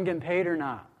 I don't care if I'm getting paid or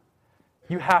not.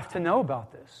 You have to know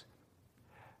about this.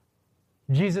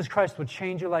 Jesus Christ will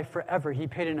change your life forever. He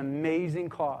paid an amazing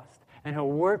cost, and he'll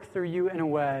work through you in a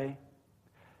way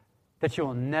that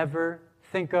you'll never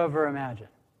think of or imagine.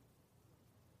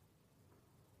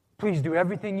 Please do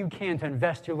everything you can to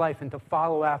invest your life and to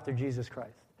follow after Jesus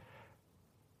Christ.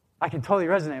 I can totally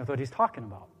resonate with what he's talking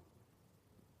about.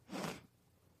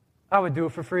 I would do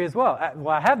it for free as well.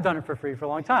 Well, I have done it for free for a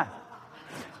long time.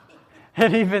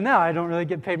 And even now, I don't really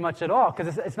get paid much at all,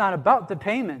 because it's not about the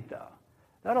payment, though.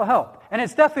 That'll help. And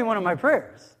it's definitely one of my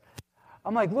prayers.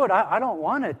 I'm like, Lord, I don't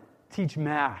want to teach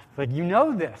math. Like, you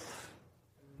know this.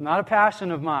 Not a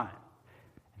passion of mine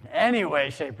in any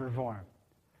way, shape, or form.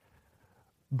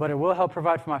 But it will help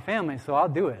provide for my family, so I'll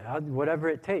do it, whatever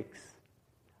it takes.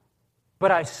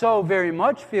 But I so very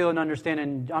much feel and understand,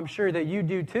 and I'm sure that you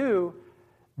do too,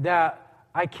 that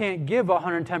I can't give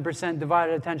 110%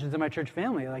 divided attention to my church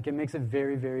family. Like, it makes it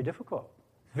very, very difficult.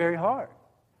 It's very hard.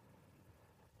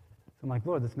 So I'm like,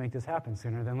 Lord, let's make this happen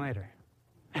sooner than later.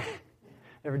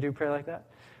 Ever do prayer like that?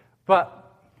 But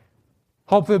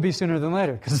hopefully it'll be sooner than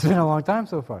later, because it's been a long time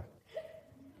so far.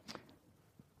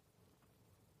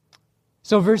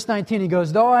 So verse 19, he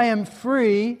goes, though I am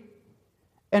free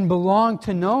and belong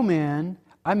to no man,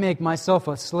 I make myself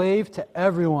a slave to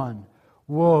everyone.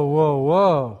 Whoa, whoa,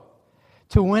 whoa.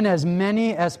 To win as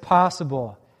many as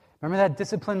possible. Remember that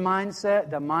disciplined mindset?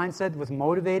 That mindset was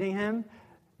motivating him?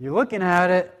 You're looking at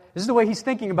it. This is the way he's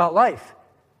thinking about life.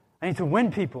 I need to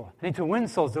win people. I need to win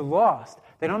souls. They're lost.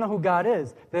 They don't know who God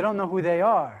is. They don't know who they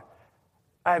are.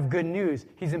 I have good news.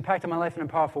 He's impacted my life in a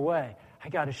powerful way. I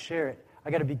got to share it.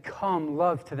 I got to become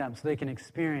love to them so they can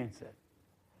experience it.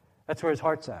 That's where his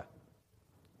heart's at.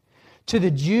 To the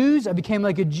Jews, I became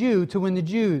like a Jew to win the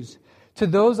Jews. To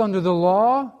those under the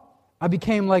law, I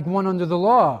became like one under the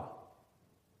law,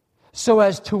 so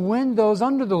as to win those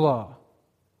under the law.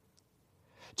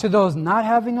 To those not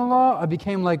having the law, I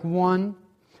became like one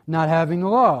not having the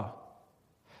law,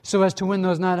 so as to win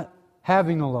those not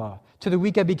having the law. To the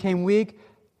weak I became weak,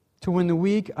 to win the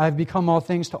weak I have become all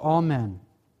things to all men,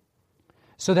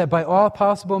 so that by all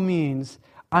possible means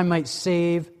I might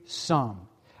save some.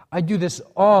 I do this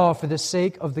all for the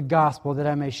sake of the gospel, that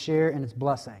I may share in its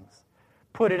blessings.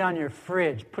 Put it on your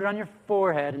fridge, put it on your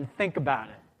forehead, and think about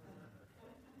it.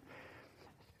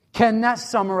 Can that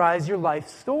summarize your life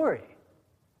story?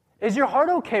 Is your heart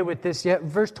okay with this yet?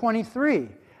 Verse 23.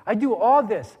 I do all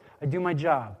this. I do my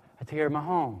job. I take care of my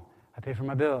home. I pay for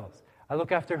my bills. I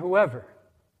look after whoever.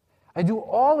 I do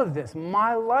all of this.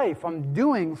 My life I'm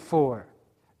doing for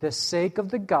the sake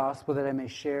of the gospel, that I may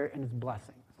share in its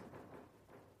blessings.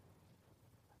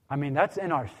 I mean, that's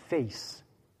in our face.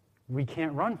 We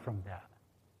can't run from that.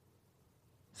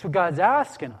 That's what God's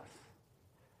asking us.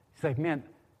 He's like, man,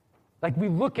 like we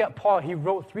look at Paul, he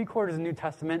wrote 3/4 of the New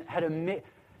Testament,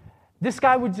 this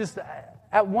guy would just,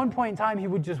 at one point in time, he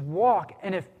would just walk,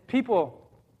 and if people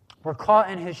were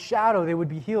caught in his shadow, they would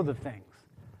be healed of things.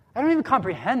 I don't even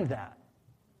comprehend that.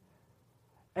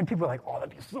 And people are like, oh, that'd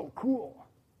be so cool.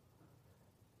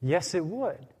 Yes, it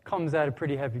would. Comes at a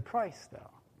pretty heavy price,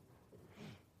 though.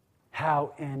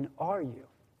 How in are you?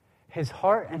 His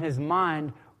heart and his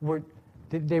mind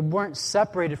they weren't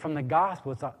separated from the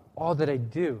gospel. It's all that I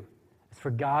do. It's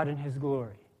for God and his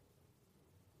glory.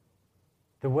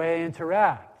 The way I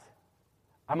interact,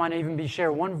 I might even be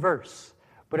share one verse,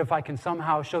 but if I can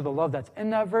somehow show the love that's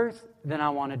in that verse, then I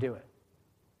want to do it.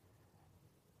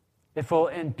 If it'll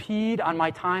impede on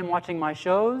my time watching my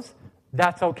shows,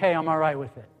 that's okay. I'm all right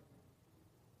with it.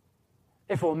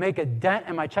 If it will make a dent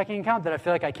in my checking account that I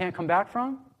feel like I can't come back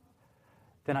from,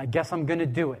 then I guess I'm going to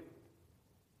do it.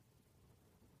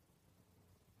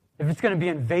 If it's going to be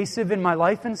invasive in my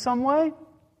life in some way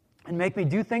and make me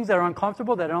do things that are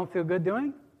uncomfortable that I don't feel good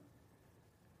doing,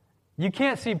 you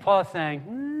can't see Paul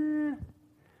saying,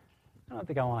 I don't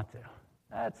think I want to.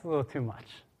 That's a little too much.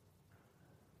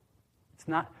 It's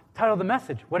not title of the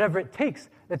message, whatever it takes.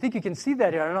 I think you can see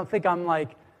that here. I don't think I'm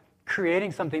like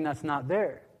creating something that's not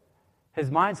there.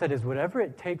 His mindset is whatever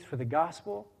it takes for the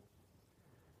gospel.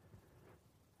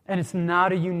 And it's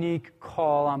not a unique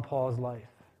call on Paul's life.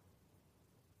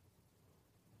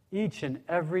 Each and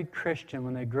every Christian,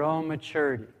 when they grow in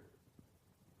maturity,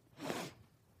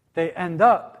 they end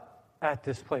up at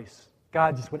this place.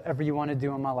 God, just whatever you want to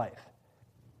do in my life.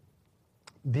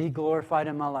 Be glorified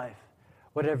in my life.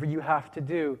 Whatever you have to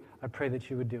do, I pray that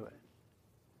you would do it.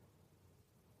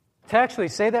 To actually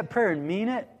say that prayer and mean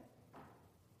it,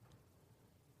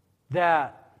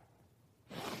 that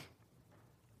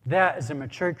is a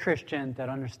mature Christian that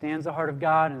understands the heart of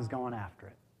God and is going after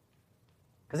it.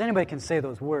 Because anybody can say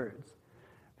those words.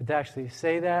 But to actually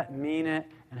say that, mean it,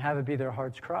 and have it be their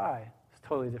heart's cry is a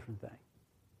totally different thing.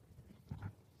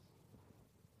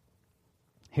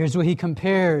 Here's what he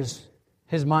compares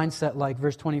his mindset like,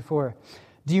 verse 24.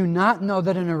 Do you not know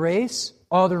that in a race,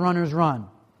 all the runners run?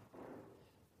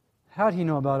 How do you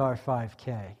know about our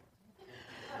 5K?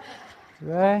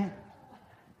 Right?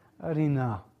 How do you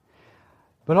know?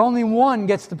 But only one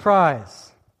gets the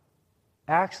prize.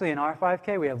 Actually, in our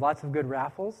 5K, we have lots of good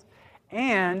raffles.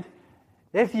 And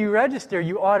if you register,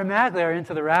 you automatically are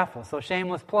into the raffle. So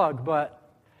shameless plug,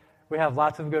 but we have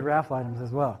lots of good raffle items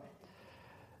as well.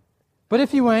 But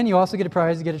if you win, you also get a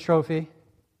prize, you get a trophy.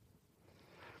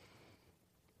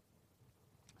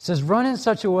 It says, run in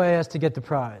such a way as to get the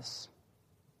prize.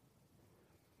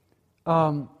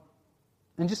 And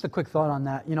just a quick thought on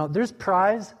that. There's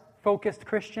prize-focused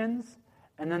Christians,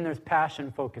 and then there's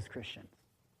passion-focused Christians.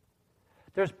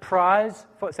 There's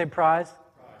say prize.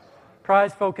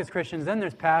 Prize-focused Christians, then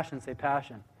there's passion, say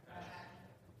passion.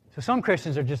 So some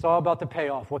Christians are just all about the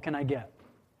payoff. What can I get?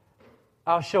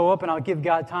 I'll show up and I'll give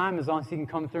God time as long as He can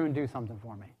come through and do something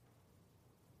for me.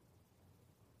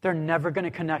 They're never going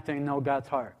to connect and know God's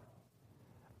heart.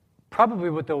 Probably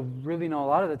what they'll really know a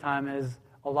lot of the time is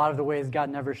a lot of the ways God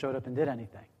never showed up and did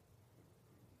anything.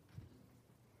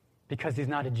 Because He's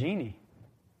not a genie.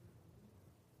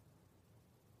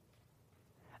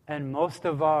 And most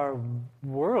of our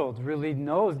world really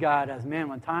knows God as, man,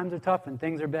 when times are tough and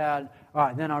things are bad, all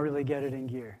right, then I'll really get it in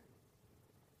gear.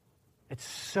 It's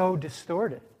so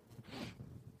distorted.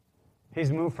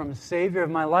 He's moved from Savior of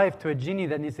my life to a genie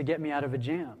that needs to get me out of a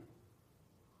jam.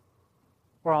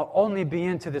 Or I'll only be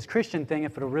into this Christian thing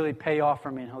if it'll really pay off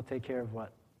for me and He'll take care of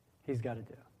what He's got to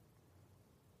do.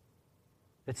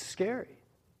 It's scary.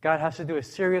 God has to do a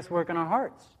serious work in our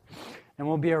hearts. And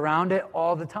we'll be around it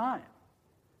all the time.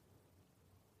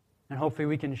 And hopefully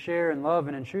we can share in love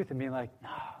and in truth and be like, no,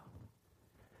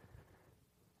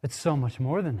 it's so much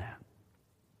more than that.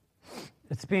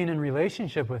 It's being in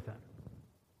relationship with Him.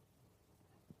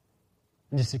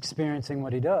 And just experiencing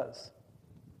what He does.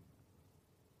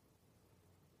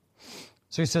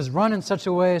 So he says, run in such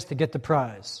a way as to get the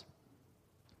prize.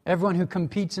 Everyone who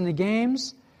competes in the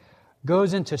games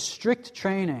goes into strict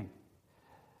training.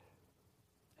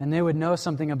 And they would know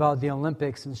something about the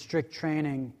Olympics and strict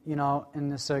training, in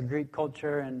this Greek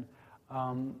culture. And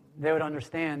they would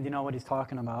understand, what he's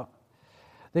talking about.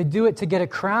 They do it to get a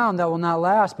crown that will not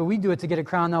last, but we do it to get a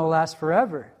crown that will last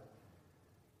forever.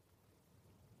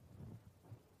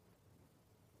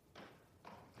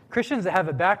 Christians that have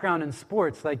a background in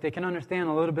sports, like they can understand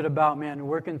a little bit about,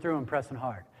 working through and pressing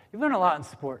hard. You've learned a lot in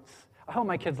sports. I hope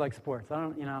my kids like sports.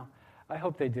 I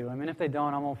hope they do. If they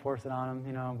don't, I won't force it on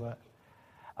them, but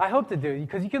I hope they do,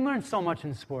 because you can learn so much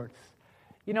in sports.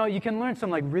 You can learn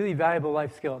some really valuable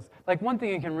life skills. Like one thing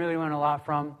you can really learn a lot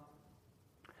from,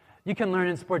 you can learn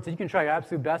in sports that you can try your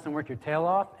absolute best and work your tail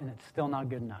off, and it's still not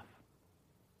good enough.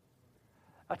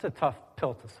 That's a tough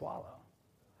pill to swallow.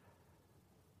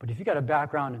 But if you got a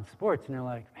background in sports and you're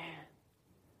like,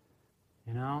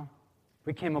 man,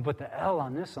 we came up with the L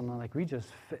on this one,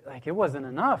 it wasn't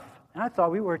enough. And I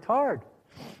thought we worked hard.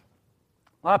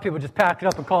 A lot of people just pack it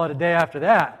up and call it a day after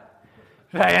that.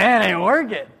 It ain't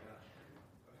working.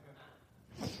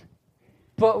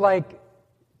 But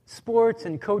sports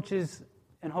and coaches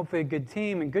and hopefully a good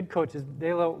team and good coaches,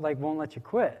 they won't let you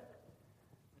quit.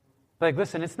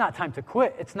 Listen, it's not time to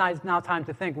quit. It's now time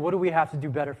to think, what do we have to do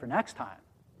better for next time?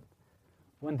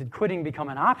 When did quitting become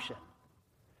an option?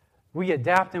 We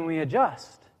adapt and we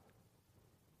adjust.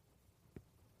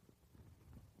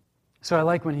 So I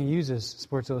like when he uses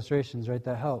sports illustrations, right?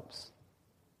 That helps.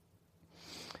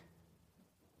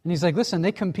 And he's like, listen,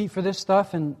 they compete for this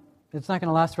stuff and it's not going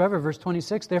to last forever. Verse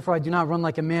 26, therefore I do not run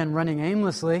like a man running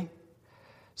aimlessly.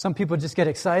 Some people just get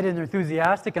excited and they're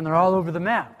enthusiastic and they're all over the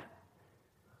map.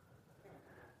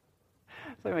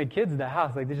 It's like my kids at the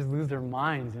house, they just lose their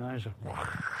minds. If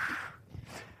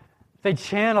they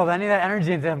channeled any of that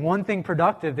energy into one thing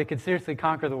productive, they could seriously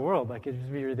conquer the world. It'd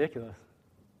just be ridiculous.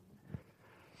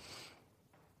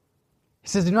 He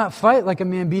says, do not fight like a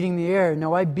man beating the air.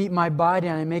 No, I beat my body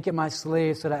and I make it my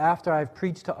slave, so that after I've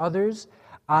preached to others,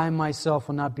 I myself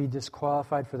will not be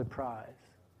disqualified for the prize.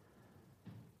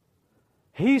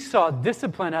 He saw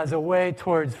discipline as a way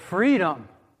towards freedom.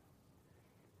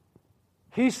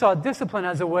 He saw discipline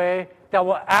as a way that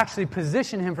will actually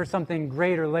position him for something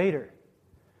greater later.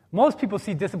 Most people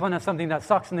see discipline as something that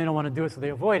sucks and they don't want to do it, so they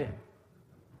avoid it.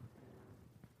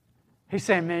 He's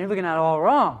saying, man, you're looking at it all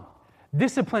wrong.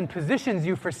 Discipline positions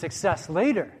you for success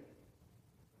later.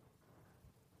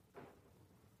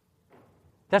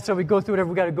 That's why we go through whatever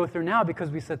we got to go through now, because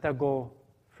we set that goal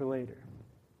for later.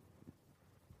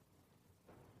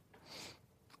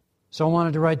 So I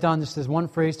wanted to write down just this one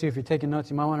phrase to you. If you're taking notes,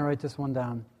 you might want to write this one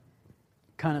down.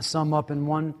 Kind of sum up in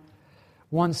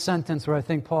one sentence where I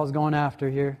think Paul's going after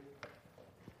here.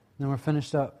 And then we're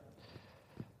finished up.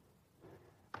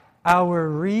 Our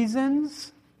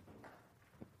reasons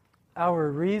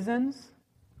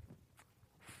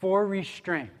for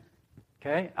restraint.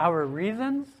 Okay? Our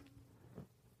reasons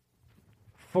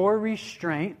for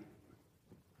restraint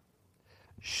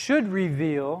should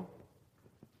reveal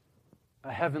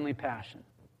a heavenly passion.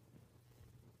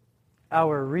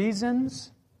 Our reasons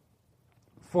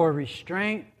for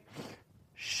restraint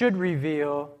should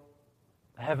reveal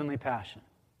a heavenly passion.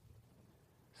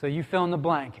 So you fill in the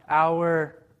blank.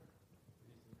 Our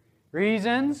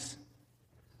reasons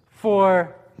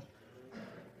for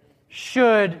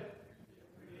should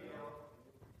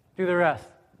do the rest.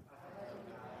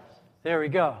 There we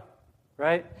go.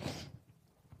 Right?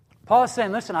 Paul is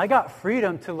saying, listen, I got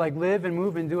freedom to live and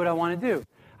move and do what I want to do.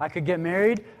 I could get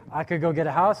married. I could go get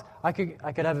a house. I could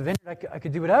have a vineyard. I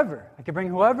could do whatever. I could bring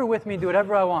whoever with me and do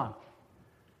whatever I want.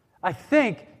 I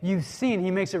think you've seen,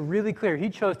 he makes it really clear. He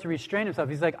chose to restrain himself.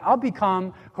 He's like, I'll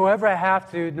become whoever I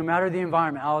have to, no matter the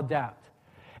environment. I'll adapt.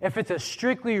 If it's a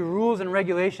strictly rules and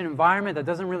regulation environment that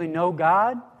doesn't really know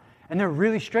God, and they're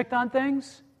really strict on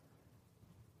things,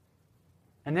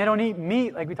 and they don't eat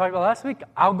meat like we talked about last week,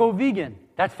 I'll go vegan.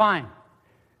 That's fine.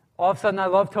 All of a sudden, I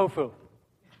love tofu.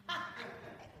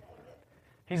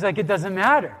 He's like, it doesn't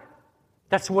matter.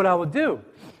 That's what I will do.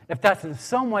 If that's in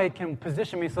some way, it can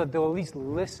position me so that they'll at least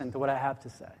listen to what I have to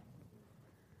say.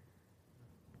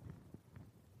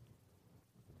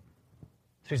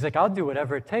 So he's like, I'll do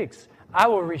whatever it takes. I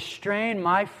will restrain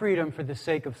my freedom for the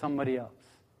sake of somebody else.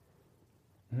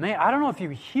 Man, I don't know if you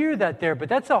hear that there, but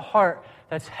that's a heart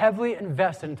that's heavily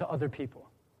invested into other people.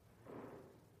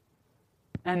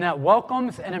 And that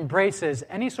welcomes and embraces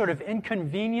any sort of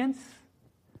inconvenience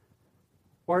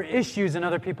or issues in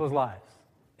other people's lives.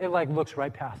 It looks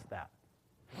right past that.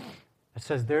 It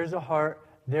says, there's a heart,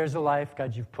 there's a life.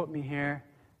 God, you've put me here.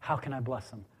 How can I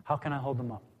bless them? How can I hold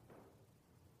them up?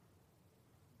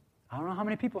 I don't know how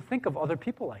many people think of other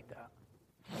people like that.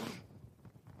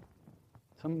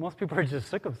 Most people are just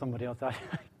sick of somebody else.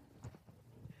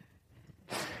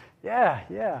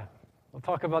 Yeah. We'll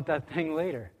talk about that thing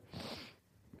later.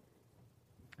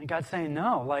 And God's saying,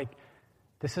 no,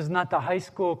 this is not the high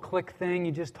school clique thing.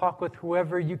 You just talk with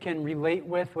whoever you can relate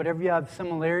with, whatever you have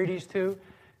similarities to.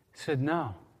 He said,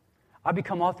 no. I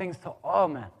become all things to all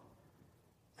men.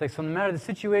 It's like, so no matter the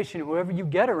situation, whoever you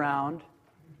get around,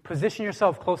 position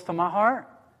yourself close to my heart.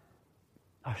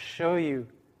 I'll show you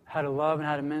how to love and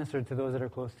how to minister to those that are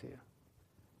close to you.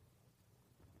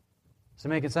 Does it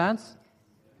make sense?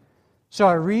 So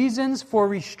our reasons for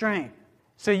restraint.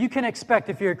 So you can expect,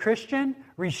 if you're a Christian,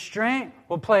 restraint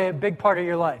will play a big part of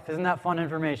your life. Isn't that fun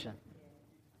information?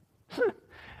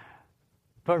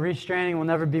 But restraining will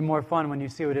never be more fun when you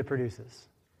see what it produces.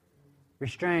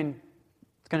 Restraint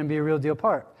is going to be a real deal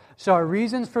part. So our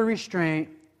reasons for restraint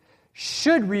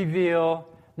should reveal,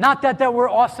 not that we're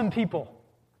awesome people,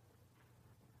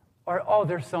 or, oh,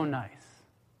 they're so nice.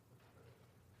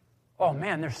 Oh,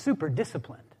 man, they're super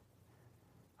disciplined.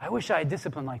 I wish I had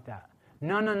discipline like that.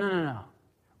 No.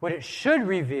 What it should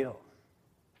reveal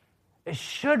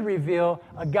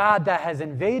a God that has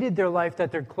invaded their life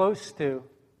that they're close to,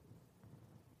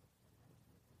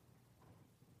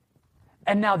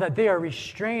 and now that they are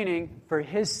restraining for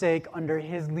His sake, under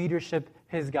His leadership,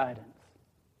 His guidance.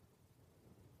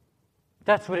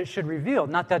 That's what it should reveal.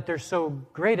 Not that they're so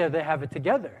great that they have it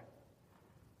together.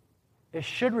 It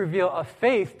should reveal a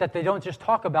faith that they don't just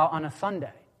talk about on a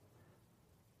Sunday,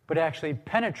 but actually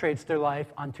penetrates their life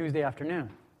on Tuesday afternoon,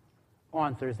 or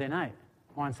on Thursday night,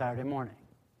 or on Saturday morning.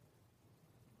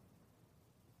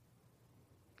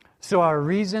 So our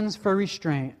reasons for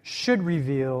restraint should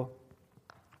reveal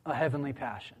a heavenly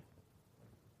passion.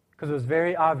 Because it was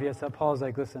very obvious that Paul's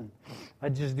like, listen, I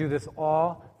just do this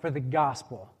all for the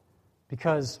gospel,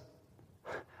 because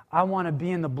I want to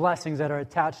be in the blessings that are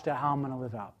attached to how I'm going to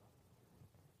live out.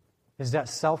 Is that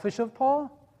selfish of Paul?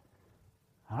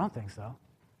 I don't think so.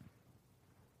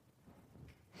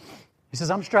 He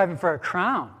says, I'm striving for a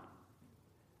crown.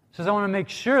 He says, I want to make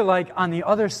sure, on the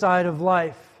other side of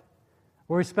life,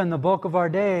 where we spend the bulk of our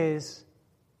days,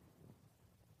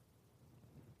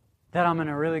 that I'm in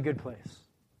a really good place.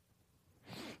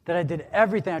 That I did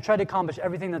everything, I tried to accomplish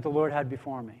everything that the Lord had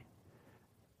before me.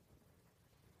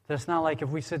 That it's not like if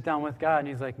we sit down with God and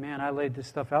He's like, man, I laid this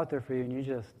stuff out there for you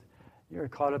and you're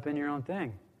caught up in your own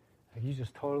thing. Like you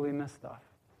just totally missed stuff.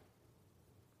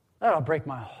 That'll break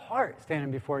my heart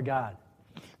standing before God.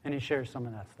 And He shares some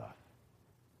of that stuff.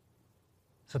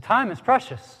 So time is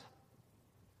precious.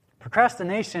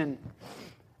 Procrastination,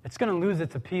 it's going to lose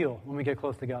its appeal when we get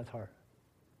close to God's heart.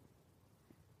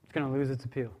 It's going to lose its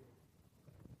appeal.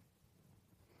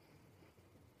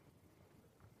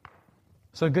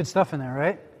 So good stuff in there,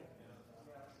 right?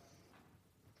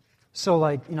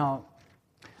 So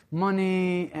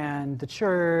money and the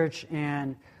church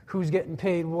and who's getting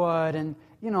paid what and,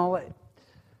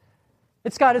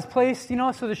 it's got its place,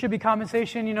 so there should be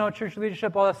compensation, church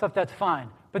leadership, all that stuff, that's fine.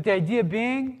 But the idea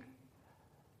being,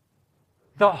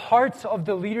 the hearts of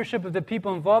the leadership of the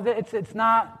people involved, it's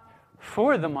not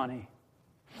for the money.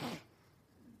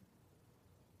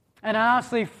 And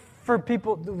honestly, for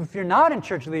people, if you're not in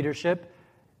church leadership,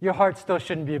 your heart still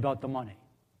shouldn't be about the money.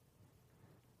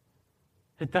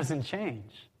 It doesn't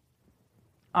change.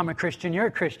 I'm a Christian, you're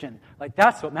a Christian.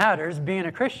 That's what matters, being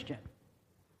a Christian.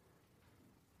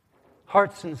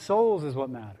 Hearts and souls is what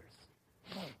matters.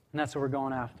 And that's what we're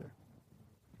going after.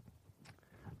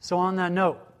 So on that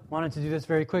note, wanted to do this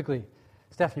very quickly.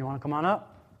 Stephanie, you want to come on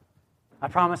up? I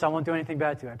promise I won't do anything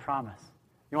bad to you, I promise.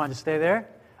 You want to just stay there?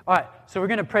 All right, so we're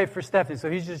going to pray for Stephanie. So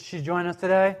she's joining us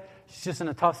today. She's just in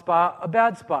a tough spot, a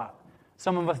bad spot.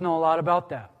 Some of us know a lot about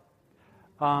that.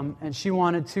 And she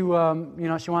wanted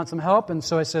to, she wanted some help. And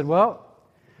so I said,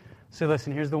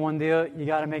 listen, here's the one deal. You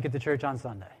got to make it to church on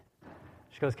Sunday.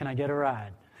 She goes, can I get a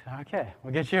ride? I said, okay,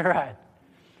 we'll get you a ride.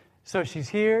 So she's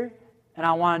here, and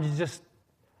I wanted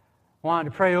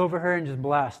to pray over her and just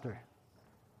blast her.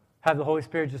 Have the Holy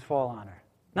Spirit just fall on her.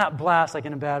 Not blast like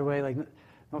in a bad way, like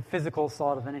no physical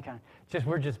assault of any kind.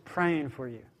 We're just praying for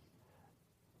you.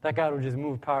 That God will just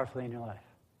move powerfully in your life.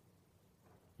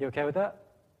 You okay with that?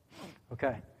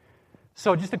 Okay.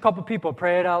 So just a couple people,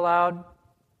 pray it out loud.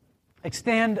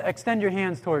 Extend your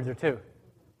hands towards her too.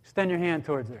 Extend your hand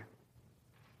towards her.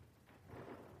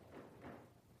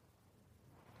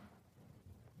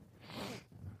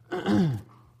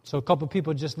 So a couple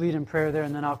people just lead in prayer there,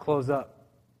 and then I'll close up.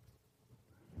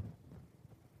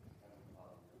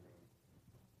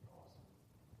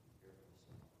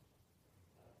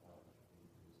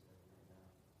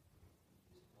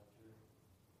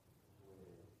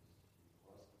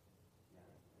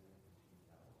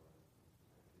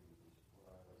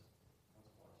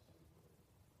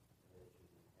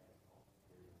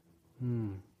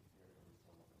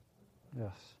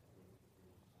 Yes.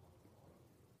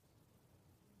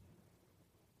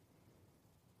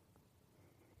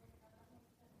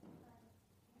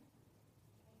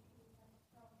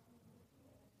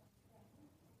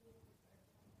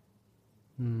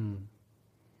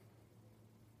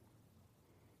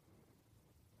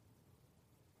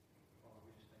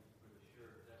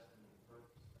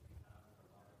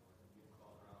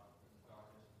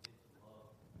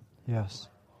 Yes.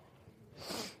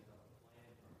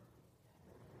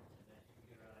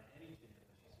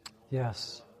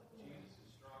 Yes.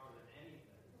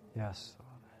 Yes.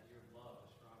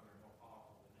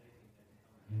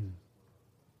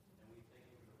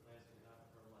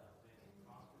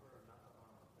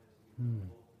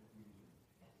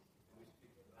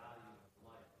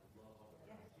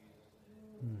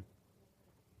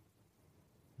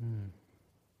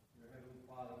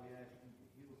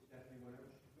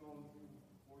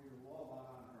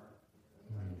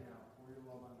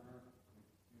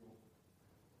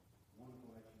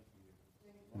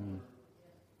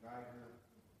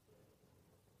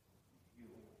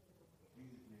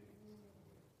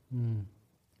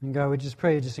 And God, we just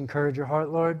pray you just encourage your heart,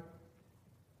 Lord.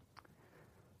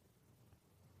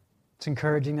 It's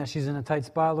encouraging that she's in a tight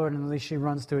spot, Lord, and at least she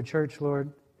runs to a church,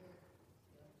 Lord.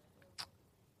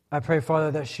 I pray,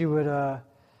 Father, that she would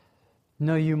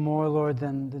know you more, Lord,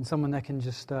 than someone that can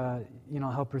just,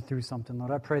 help her through something,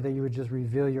 Lord. I pray that you would just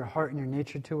reveal your heart and your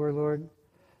nature to her, Lord,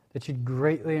 that you'd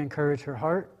greatly encourage her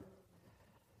heart.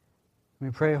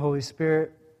 We pray, Holy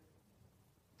Spirit,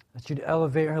 that you'd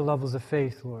elevate her levels of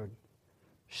faith, Lord.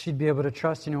 She'd be able to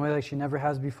trust in a way like she never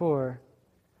has before,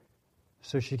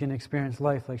 so she can experience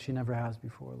life like she never has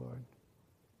before, Lord.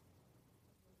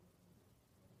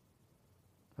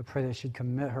 I pray that she'd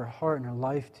commit her heart and her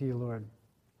life to you, Lord.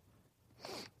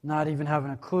 Not even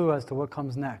having a clue as to what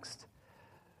comes next.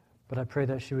 But I pray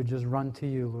that she would just run to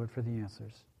you, Lord, for the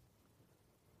answers.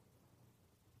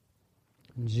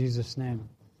 In Jesus' name.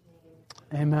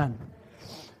 Amen.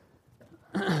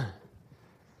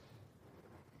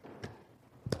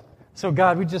 So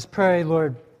God, we just pray,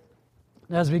 Lord,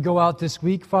 as we go out this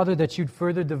week, Father, that you'd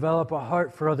further develop a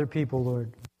heart for other people,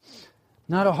 Lord.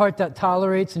 Not a heart that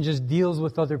tolerates and just deals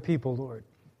with other people, Lord.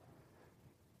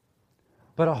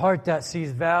 But a heart that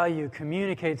sees value,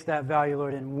 communicates that value,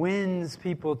 Lord, and wins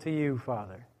people to you,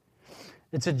 Father.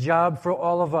 It's a job for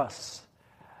all of us.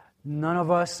 None of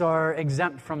us are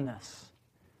exempt from this.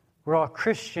 We're all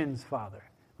Christians, Father.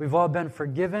 We've all been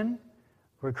forgiven.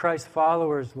 We're Christ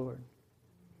followers, Lord.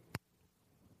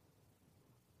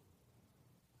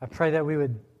 I pray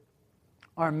that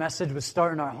our message would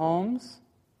start in our homes,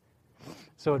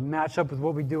 so it would match up with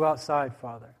what we do outside,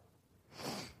 Father.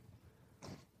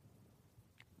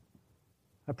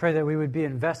 I pray that we would be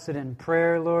invested in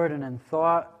prayer, Lord, and in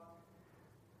thought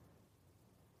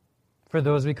for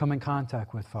those we come in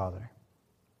contact with, Father.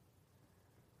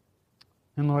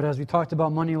 And Lord, as we talked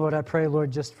about money, Lord, I pray,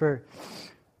 Lord, just for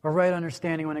a right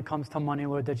understanding when it comes to money,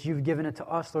 Lord, that you've given it to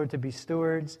us, Lord, to be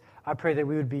stewards. I pray that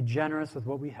we would be generous with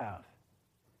what we have.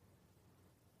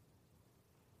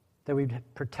 That we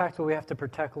protect what we have to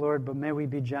protect, Lord, but may we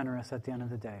be generous at the end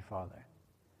of the day, Father.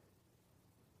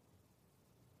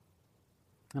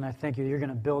 And I thank you that you're going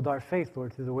to build our faith,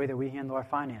 Lord, through the way that we handle our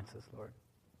finances, Lord.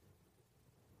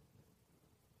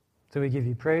 So we give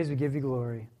you praise, we give you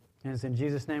glory. And it's in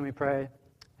Jesus' name we pray.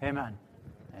 Amen.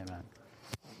 Amen.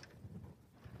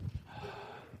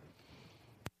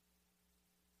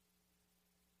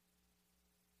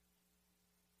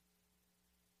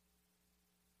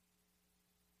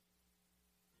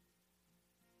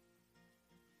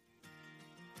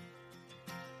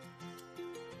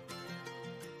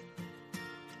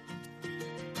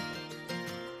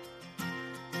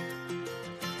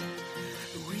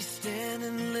 We stand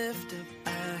and lift up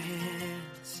our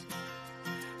hands,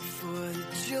 for the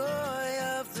joy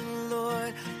of the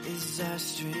Lord is our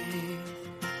strength.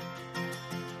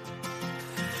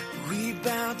 We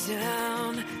bow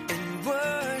down and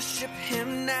worship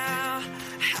Him now.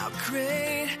 How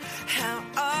great